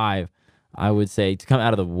top 5, I would say to come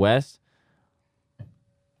out of the West,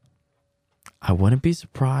 I wouldn't be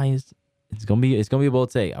surprised. It's gonna be a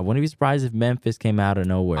bold take. I wouldn't be surprised if Memphis came out of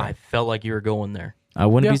nowhere. I felt like you were going there. I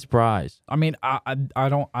wouldn't be surprised. I mean, I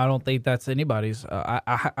don't think that's anybody's.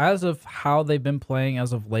 As of how they've been playing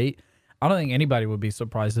as of late, I don't think anybody would be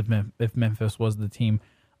surprised if Memphis was the team.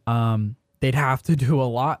 They'd have to do a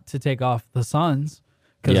lot to take off the Suns.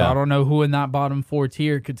 Because I don't know who in that bottom 4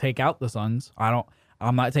 tier could take out the Suns.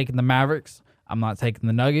 I'm not taking the Mavericks. I'm not taking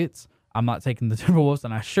the Nuggets. I'm not taking the Timberwolves.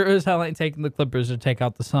 And I sure as hell ain't taking the Clippers to take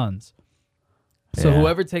out the Suns. So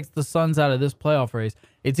whoever takes the Suns out of this playoff race,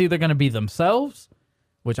 it's either going to be themselves,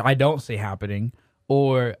 which I don't see happening,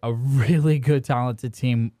 or a really good, talented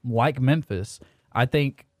team like Memphis. I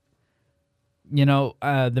think,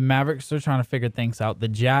 the Mavericks are trying to figure things out. The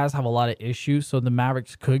Jazz have a lot of issues, so the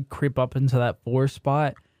Mavericks could creep up into that 4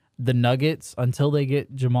 spot. The Nuggets, until they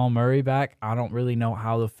get Jamal Murray back, I don't really know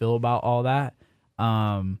how to feel about all that.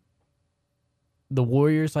 The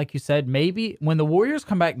Warriors, like you said, maybe when the Warriors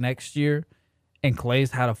come back next year and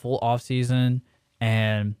Clay's had a full offseason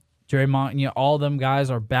and Draymond, all them guys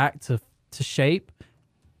are back to shape,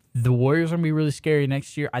 the Warriors are going to be really scary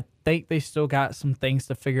next year. I think they still got some things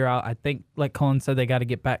to figure out. I think, like Colin said, they got to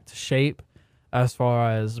get back to shape as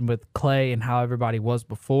far as with Clay and how everybody was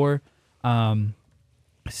before.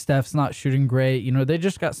 Steph's not shooting great. They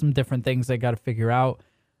just got some different things they got to figure out.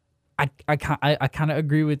 I kind of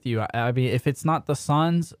agree with you. I mean, if it's not the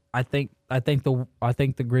Suns, I think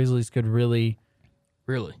the Grizzlies could really.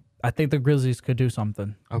 I think the Grizzlies could do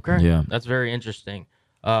something. Okay. Yeah. That's very interesting.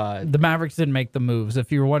 The Mavericks didn't make the moves.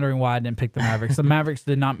 If you were wondering why I didn't pick the Mavericks, the Mavericks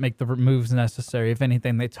did not make the moves necessary. If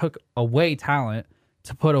anything, they took away talent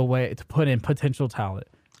to put in potential talent.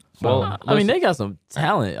 So, Well, I mean, they got some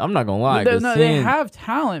talent. I'm not gonna lie. They have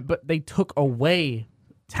talent, but they took away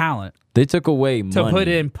talent. They took away to money. put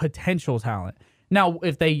in potential talent. Now,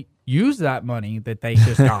 if they use that money that they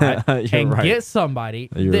just got and right. get somebody,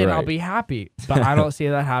 You're then right. I'll be happy. But I don't see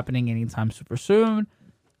that happening anytime super soon.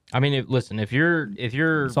 I mean, if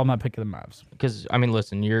you're, So I'm not picking the Mavs. because I mean,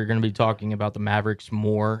 listen, you're going to be talking about the Mavericks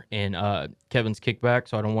more in Kevin's kickback,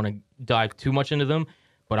 so I don't want to dive too much into them.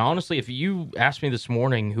 But honestly, if you asked me this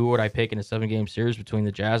morning who would I pick in a 7-game series between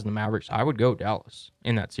the Jazz and the Mavericks, I would go Dallas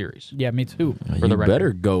in that series. Yeah, me too. For the You record.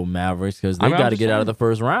 better go Mavericks because they I mean, got I'm to just get out saying. of the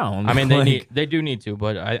first round. I mean, Like, they do need to,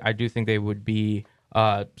 but I do think they would be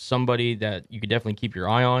somebody that you could definitely keep your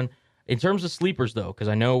eye on. In terms of sleepers, though, because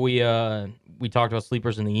I know we talked about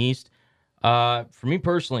sleepers in the East. For me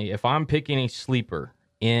personally, if I'm picking a sleeper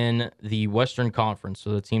in the Western Conference,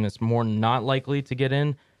 so the team that's more not likely to get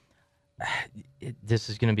in, this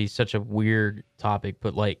is going to be such a weird topic,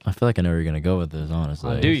 but like, I feel like I know where you're gonna go with this.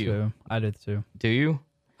 Honestly, Do you? I did too. do you?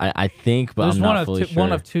 I think, but There's I'm not fully sure.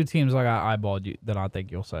 one of two teams I got eyeballed you that I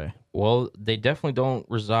think you'll say. Well, they definitely don't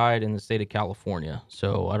reside in the state of California,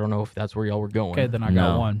 so I don't know if that's where y'all were going. Okay, then I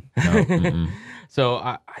got No. one. No, mm-mm. So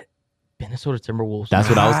I Minnesota Timberwolves. That's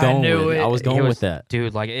what I was I going knew with. it. I was going It with that.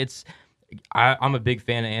 Dude, like I'm a big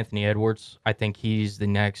fan of Anthony Edwards. I think he's the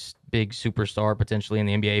next big superstar potentially in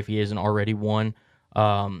the NBA if he isn't already one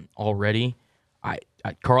already.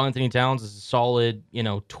 Karl Anthony Towns is a solid,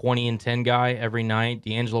 20 and 10 guy every night.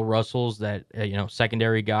 D'Angelo Russell's that,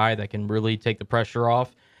 secondary guy that can really take the pressure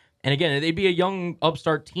off. And again, they'd be a young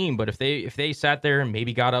upstart team, but if they sat there and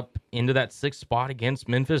maybe got up into that 6th spot against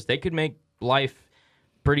Memphis, they could make life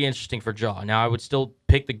pretty interesting for Ja. Now, I would still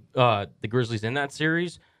pick the Grizzlies in that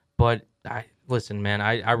series, but listen, man,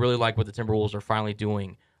 I really like what the Timberwolves are finally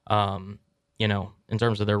doing. In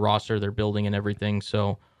terms of their roster, their building and everything.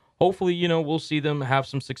 So hopefully, we'll see them have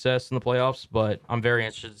some success in the playoffs. But I'm very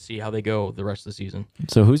interested to see how they go the rest of the season.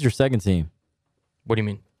 So who's your second team? What do you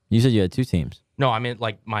mean? You said you had 2 teams. No, I meant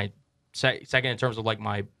like my second in terms of like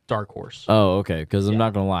my dark horse. Oh, okay. Because I'm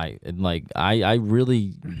not gonna lie, I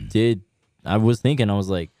really did. I was thinking, I was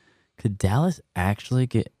like, could Dallas actually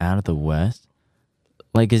get out of the West?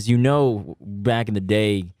 Like, as back in the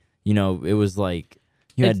day, it was like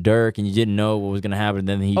you had Dirk and you didn't know what was gonna happen, and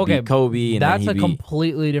then he beat Kobe. And that's then a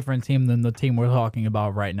completely different team than the team we're talking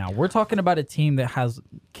about right now. We're talking about a team that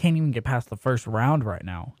can't even get past the first round right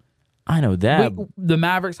now. I know that. The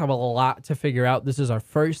Mavericks have a lot to figure out. This is our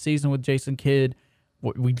first season with Jason Kidd.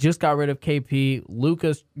 We just got rid of KP.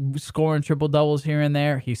 Luka's scoring triple doubles here and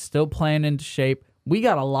there. He's still playing into shape. We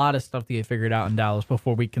got a lot of stuff to get figured out in Dallas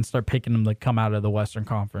before we can start picking them to come out of the Western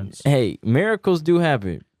Conference. Hey, miracles do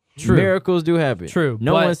happen. True. Miracles do happen. True.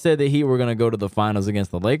 No one said that Heat were going to go to the finals against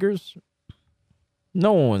the Lakers.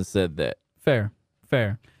 No one said that. Fair.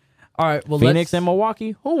 All right. Well, Phoenix and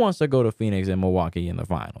Milwaukee? Who wants to go to Phoenix and Milwaukee in the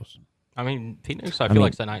finals? I mean, Phoenix, I feel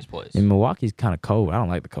like it's a nice place. And Milwaukee's kind of cold. I don't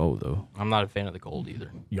like the cold, though. I'm not a fan of the cold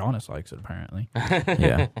either. Giannis likes it, apparently.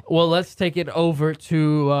 Yeah. Well, let's take it over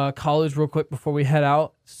to college real quick before we head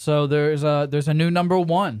out. So there's a new number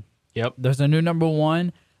 1. Yep. There's a new number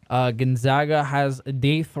 1. Gonzaga has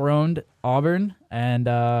dethroned Auburn.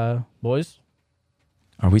 And, boys?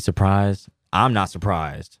 Are we surprised? I'm not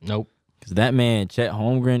surprised. Nope. Because that man, Chet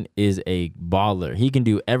Holmgren, is a baller. He can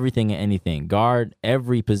do everything and anything. Guard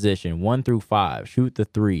every position, 1 through 5. Shoot the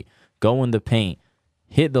 3. Go in the paint.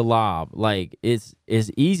 Hit the lob. Like, it's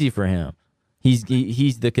easy for him. He's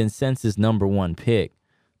the consensus number 1 pick,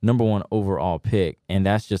 number 1 overall pick, and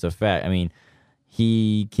that's just a fact. I mean,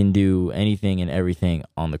 he can do anything and everything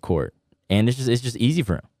on the court, and it's just easy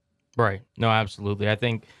for him. Right. No, absolutely. I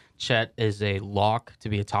think Chet is a lock to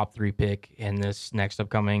be a top 3 pick in this next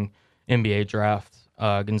upcoming NBA draft.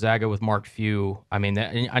 Gonzaga with Mark Few. I mean,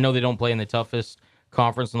 I know they don't play in the toughest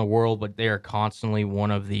conference in the world, but they are constantly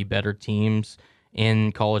one of the better teams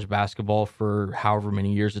in college basketball for however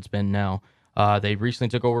many years it's been now. They recently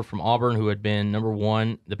took over from Auburn, who had been number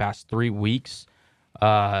 1 the past 3 weeks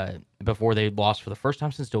before they lost for the first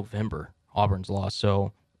time since November. Auburn's lost.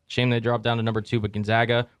 So shame they dropped down to number 2, but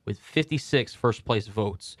Gonzaga with 56 first-place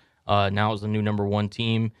votes now is the new number 1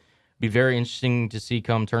 team. Be very interesting to see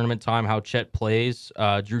come tournament time how Chet plays.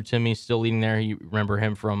 Drew Timmy's still leading there. You remember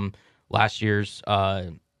him from last year's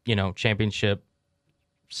championship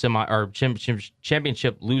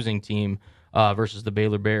championship losing team versus the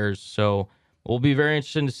Baylor Bears. So we'll be very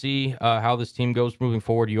interested to see how this team goes moving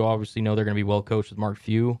forward. You obviously know they're going to be well coached with Mark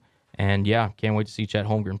Few, and yeah, can't wait to see Chet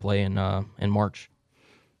Holmgren play in March.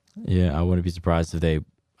 Yeah, I wouldn't be surprised if they.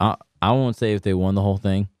 I won't say if they won the whole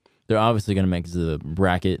thing. They're obviously going to make it to the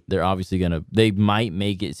bracket. They might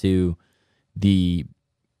make it to the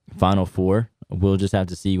Final Four. We'll just have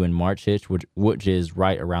to see when March hits, which is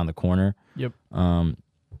right around the corner. Yep. But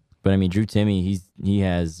I mean, Drew Timme, he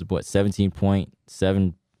has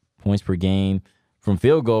 17.7 points per game from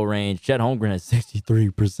field goal range. Chet Holmgren has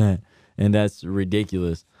 63%, and that's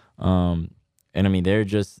ridiculous. And I mean, they're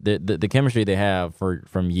just the chemistry they have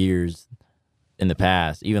from years in the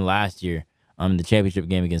past, even last year. The championship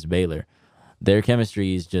game against Baylor, their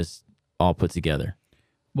chemistry is just all put together.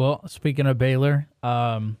 Well, speaking of Baylor,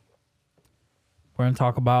 we're going to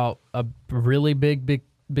talk about a really big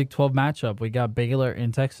Big 12 matchup. We got Baylor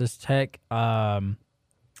and Texas Tech. Colin,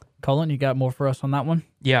 you got more for us on that one?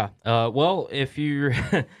 Yeah. Well, if you're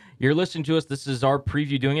listening to us, this is our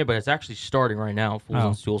preview doing it, but it's actually starting right now. Fools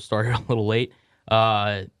and Stools started a little late.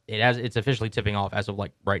 It's officially tipping off as of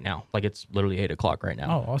right now. It's literally 8:00 right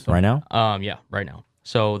now. Oh, awesome. Right now? Yeah, right now.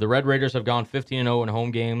 So the Red Raiders have gone 15-0 in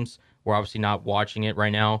home games. We're obviously not watching it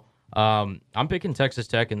right now. I'm picking Texas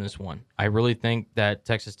Tech in this one. I really think that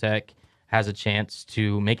Texas Tech has a chance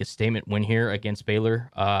to make a statement win here against Baylor.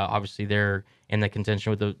 Obviously, they're in the contention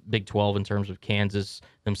with the Big 12 in terms of Kansas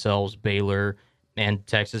themselves, Baylor, and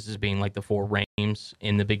Texas as being the 4 reigns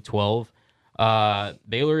in the Big 12.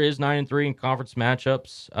 Baylor is 9-3 in conference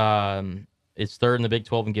matchups. It's third in the Big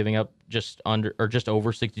 12 and giving up just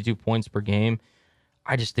over 62 points per game.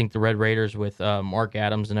 I just think the Red Raiders with Mark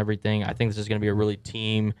Adams and everything, I think this is going to be a really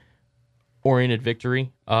team-oriented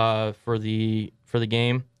victory for the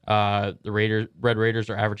game. The Red Raiders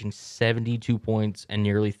are averaging 72 points and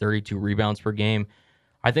nearly 32 rebounds per game.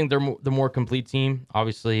 I think they're the more complete team.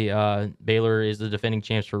 Obviously, Baylor is the defending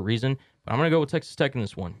champs for a reason, but I'm going to go with Texas Tech in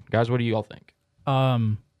this one. Guys, what do you all think?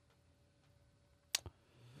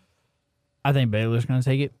 I think Baylor's going to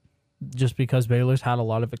take it just because Baylor's had a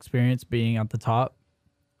lot of experience being at the top.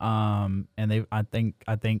 And I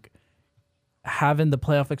think having the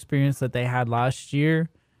playoff experience that they had last year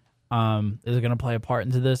is going to play a part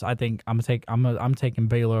into this. I think I'm taking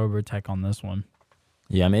Baylor over Tech on this one.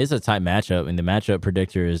 Yeah, I mean, it's a tight matchup, and the matchup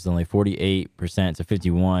predictor is only 48% to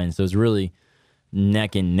 51, so it's really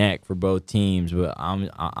neck and neck for both teams. But I'm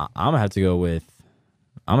gonna have to go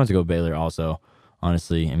Baylor also.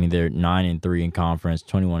 Honestly, I mean, they're 9-3 in conference,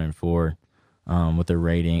 21-4 with their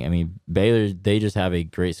rating. I mean, Baylor, they just have a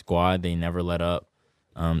great squad. They never let up.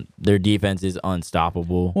 Their defense is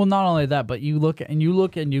unstoppable. Well, not only that, but you look at the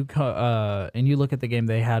game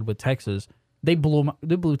they had with Texas. They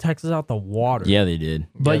blew Texas out the water. Yeah, they did.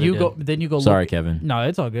 But yeah, you go. Sorry, Kevin. No,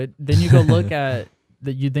 it's all good. Then you go look at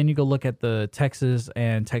the Texas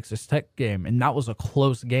and Texas Tech game, and that was a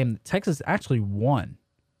close game. Texas actually won.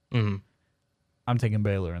 Mm-hmm. I'm taking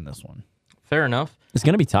Baylor in this one. Fair enough. It's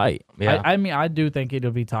gonna be tight. Yeah. I mean, I do think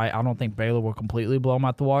it'll be tight. I don't think Baylor will completely blow them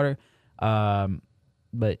out the water,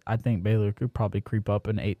 but I think Baylor could probably creep up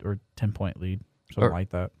an 8 or 10 point lead, something like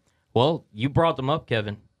that. Well, you brought them up,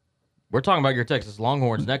 Kevin. We're talking about your Texas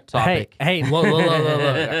Longhorns. Next topic. Hey, look.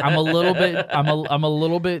 I'm a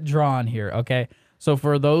little bit drawn here. Okay, so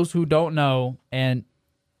for those who don't know, and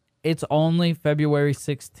it's only February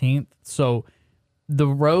 16th, so the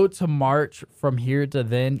road to March from here to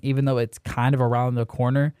then, even though it's kind of around the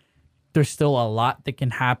corner, there's still a lot that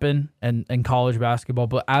can happen in college basketball.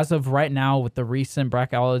 But as of right now, with the recent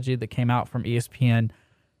bracketology that came out from ESPN,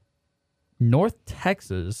 North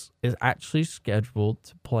Texas is actually scheduled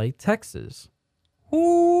to play Texas.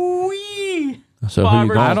 Ooh-wee. So who you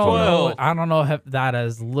going I for? don't know if that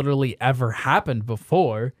has literally ever happened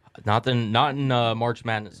before. Not in March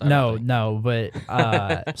Madness. No, but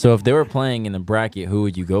So if they were playing in the bracket, who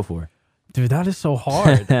would you go for? dude, that is so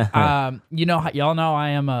hard. Y'all know I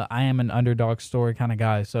am an underdog story kind of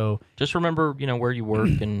guy. So just remember, where you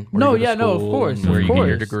work and where you go to of school course, and where of you course. get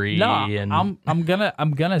your degree. No, and I'm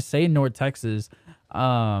gonna say North Texas.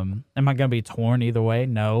 Am I gonna be torn either way?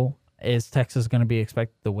 No. Is Texas gonna be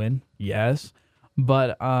expected to win? Yes.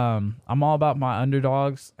 But I'm all about my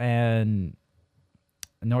underdogs, and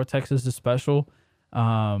North Texas is special.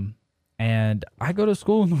 And I go to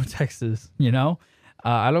school in North Texas.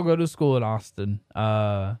 I don't go to school in Austin.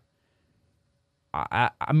 I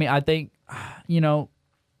mean, I think,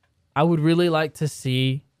 I would really like to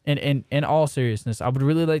see, in all seriousness, I would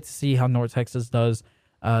really like to see how North Texas does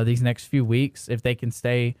these next few weeks. If they can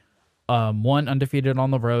stay, undefeated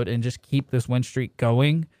on the road and just keep this win streak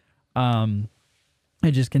going, and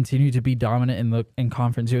just continue to be dominant in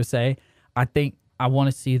Conference USA. I think I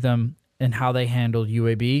want to see them in how they handle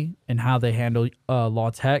UAB and how they handle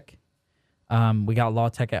Law Tech. We got Law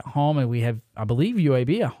Tech at home, and we have, I believe,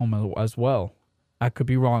 UAB at home as well. I could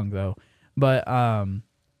be wrong though, but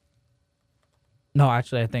no,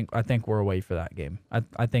 actually, I think we're away for that game.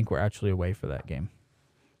 I think we're actually away for that game.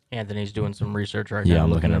 Anthony's doing some research right now. Yeah,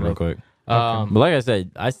 I'm looking at it real quick. But like I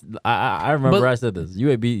said, I remember I said this.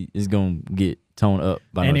 UAB is going to get toned up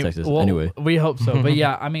by North Texas anyway. We hope so. But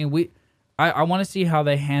yeah, I mean, I want to see how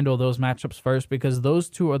they handle those matchups first, because those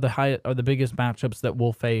two are the biggest matchups that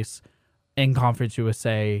we'll face in Conference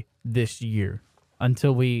USA this year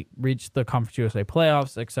until we reach the Conference USA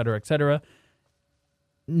playoffs, et cetera, et cetera.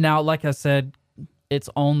 Now, like I said, it's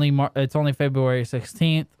only February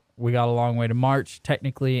 16th. We got a long way to March.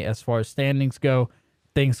 Technically, as far as standings go,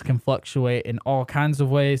 things can fluctuate in all kinds of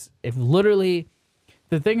ways.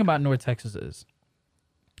 The thing about North Texas is,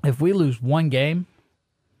 if we lose one game,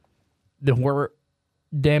 then we're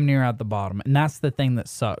damn near at the bottom, and that's the thing that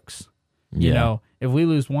sucks. If we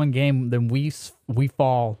lose one game, then we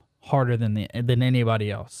fall harder than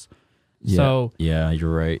anybody else. Yeah. So yeah,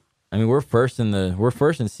 you're right. I mean, we're first in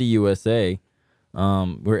CUSA. We're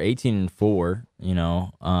 18-4.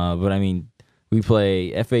 But I mean, we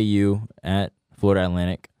play FAU at Florida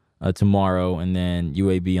Atlantic tomorrow, and then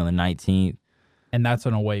UAB on the 19th. And that's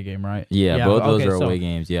an away game, right? Yeah, both those are away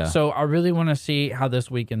games. Yeah. So I really want to see how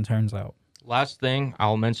this weekend turns out. Last thing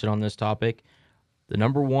I'll mention on this topic, the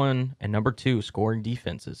number 1 and number 2 scoring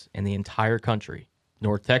defenses in the entire country,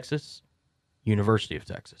 North Texas, University of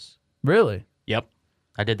Texas. Really? Yep.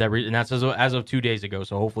 I did that, and that's as of 2 days ago,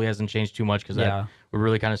 so hopefully it hasn't changed too much, because that would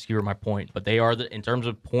really kind of skewer my point. But they are, in terms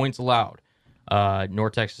of points allowed,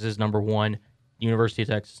 North Texas is number 1, University of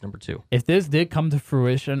Texas number 2. If this did come to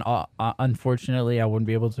fruition, unfortunately, I wouldn't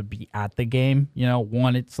be able to be at the game. You know,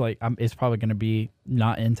 one, it's like it's probably going to be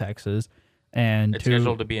not in Texas, and It's two,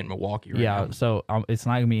 scheduled to be in Milwaukee right now. so it's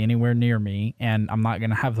not going to be anywhere near me, and I'm not going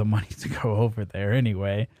to have the money to go over there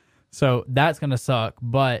anyway. So that's going to suck.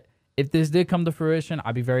 But if this did come to fruition,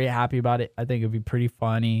 I'd be very happy about it. I think it'd be pretty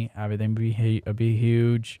funny. Everything would be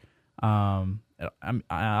huge. I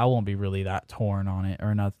won't be really that torn on it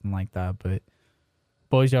or nothing like that, but.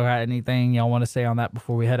 Boys, y'all got anything y'all want to say on that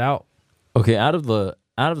before we head out? Okay, out of the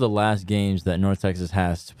last games that North Texas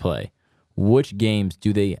has to play, which games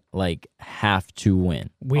do they have to win?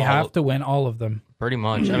 We have to win all of them. Pretty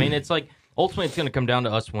much. I mean, it's like ultimately it's going to come down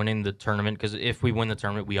to us winning the tournament, because if we win the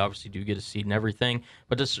tournament, we obviously do get a seed and everything.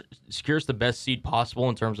 But to secure us the best seed possible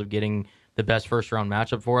in terms of getting the best first round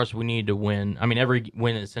matchup for us, we need to win. I mean, every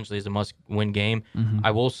win essentially is a must win game.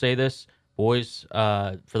 I will say this. Boys,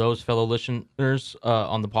 for those fellow listeners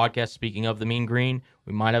on the podcast, speaking of the Mean Green,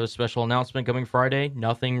 we might have a special announcement coming Friday.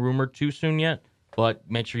 Nothing rumored too soon yet, but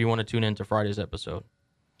make sure you want to tune in to Friday's episode.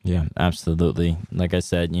 Yeah, absolutely. Like I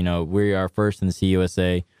said, we are first in the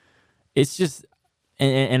CUSA. It's just,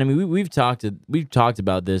 and I mean, we've talked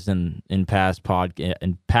about this in past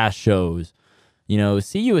past shows.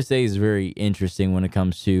 CUSA is very interesting when it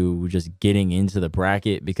comes to just getting into the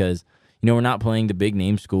bracket, because we're not playing the big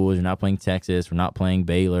name schools. We're not playing Texas. We're not playing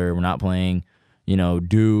Baylor. We're not playing,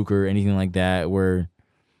 Duke or anything like that. We're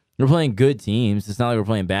playing good teams. It's not like we're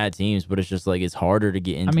playing bad teams, but it's just like it's harder to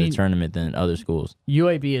get into the tournament than other schools.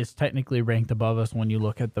 UAB is technically ranked above us when you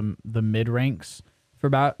look at the mid ranks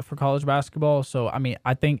for college basketball. So I mean,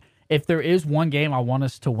 I think if there is one game I want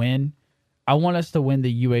us to win, I want us to win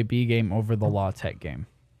the UAB game over the La Tech game.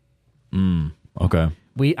 Okay.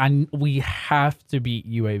 We have to beat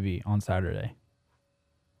UAB on Saturday,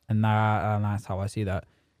 and that's how I see that.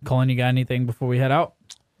 Colin, you got anything before we head out?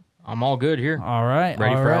 I'm all good here. All right,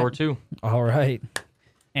 ready for hour 2. All right,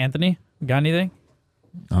 Anthony, got anything?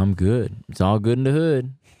 I'm good. It's all good in the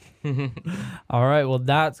hood. All right, well,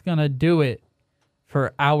 that's gonna do it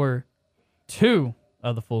for hour 2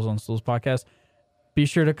 of the Fools on Stools podcast. Be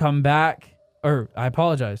sure to come back, or I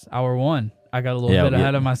apologize, hour 1. I got a little bit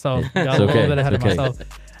ahead of myself. Little bit ahead of myself.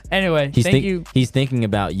 Anyway, thank you. He's thinking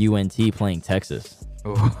about UNT playing Texas.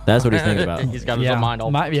 That's what he's thinking about. He's got his mind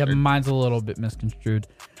all mine's a little bit misconstrued.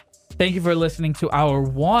 Thank you for listening to hour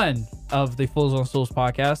 1 of the Fools on Stools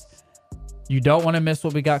podcast. You don't want to miss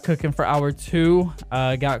what we got cooking for hour 2.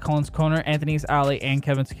 Got Colin's Corner, Anthony's Alley, and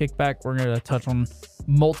Kevin's Kickback. We're going to touch on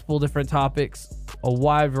multiple different topics, a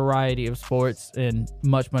wide variety of sports, and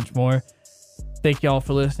much, much more. Thank y'all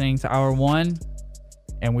for listening to hour 1,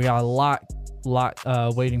 and we got a lot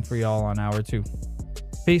waiting for y'all on hour 2.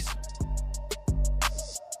 Peace.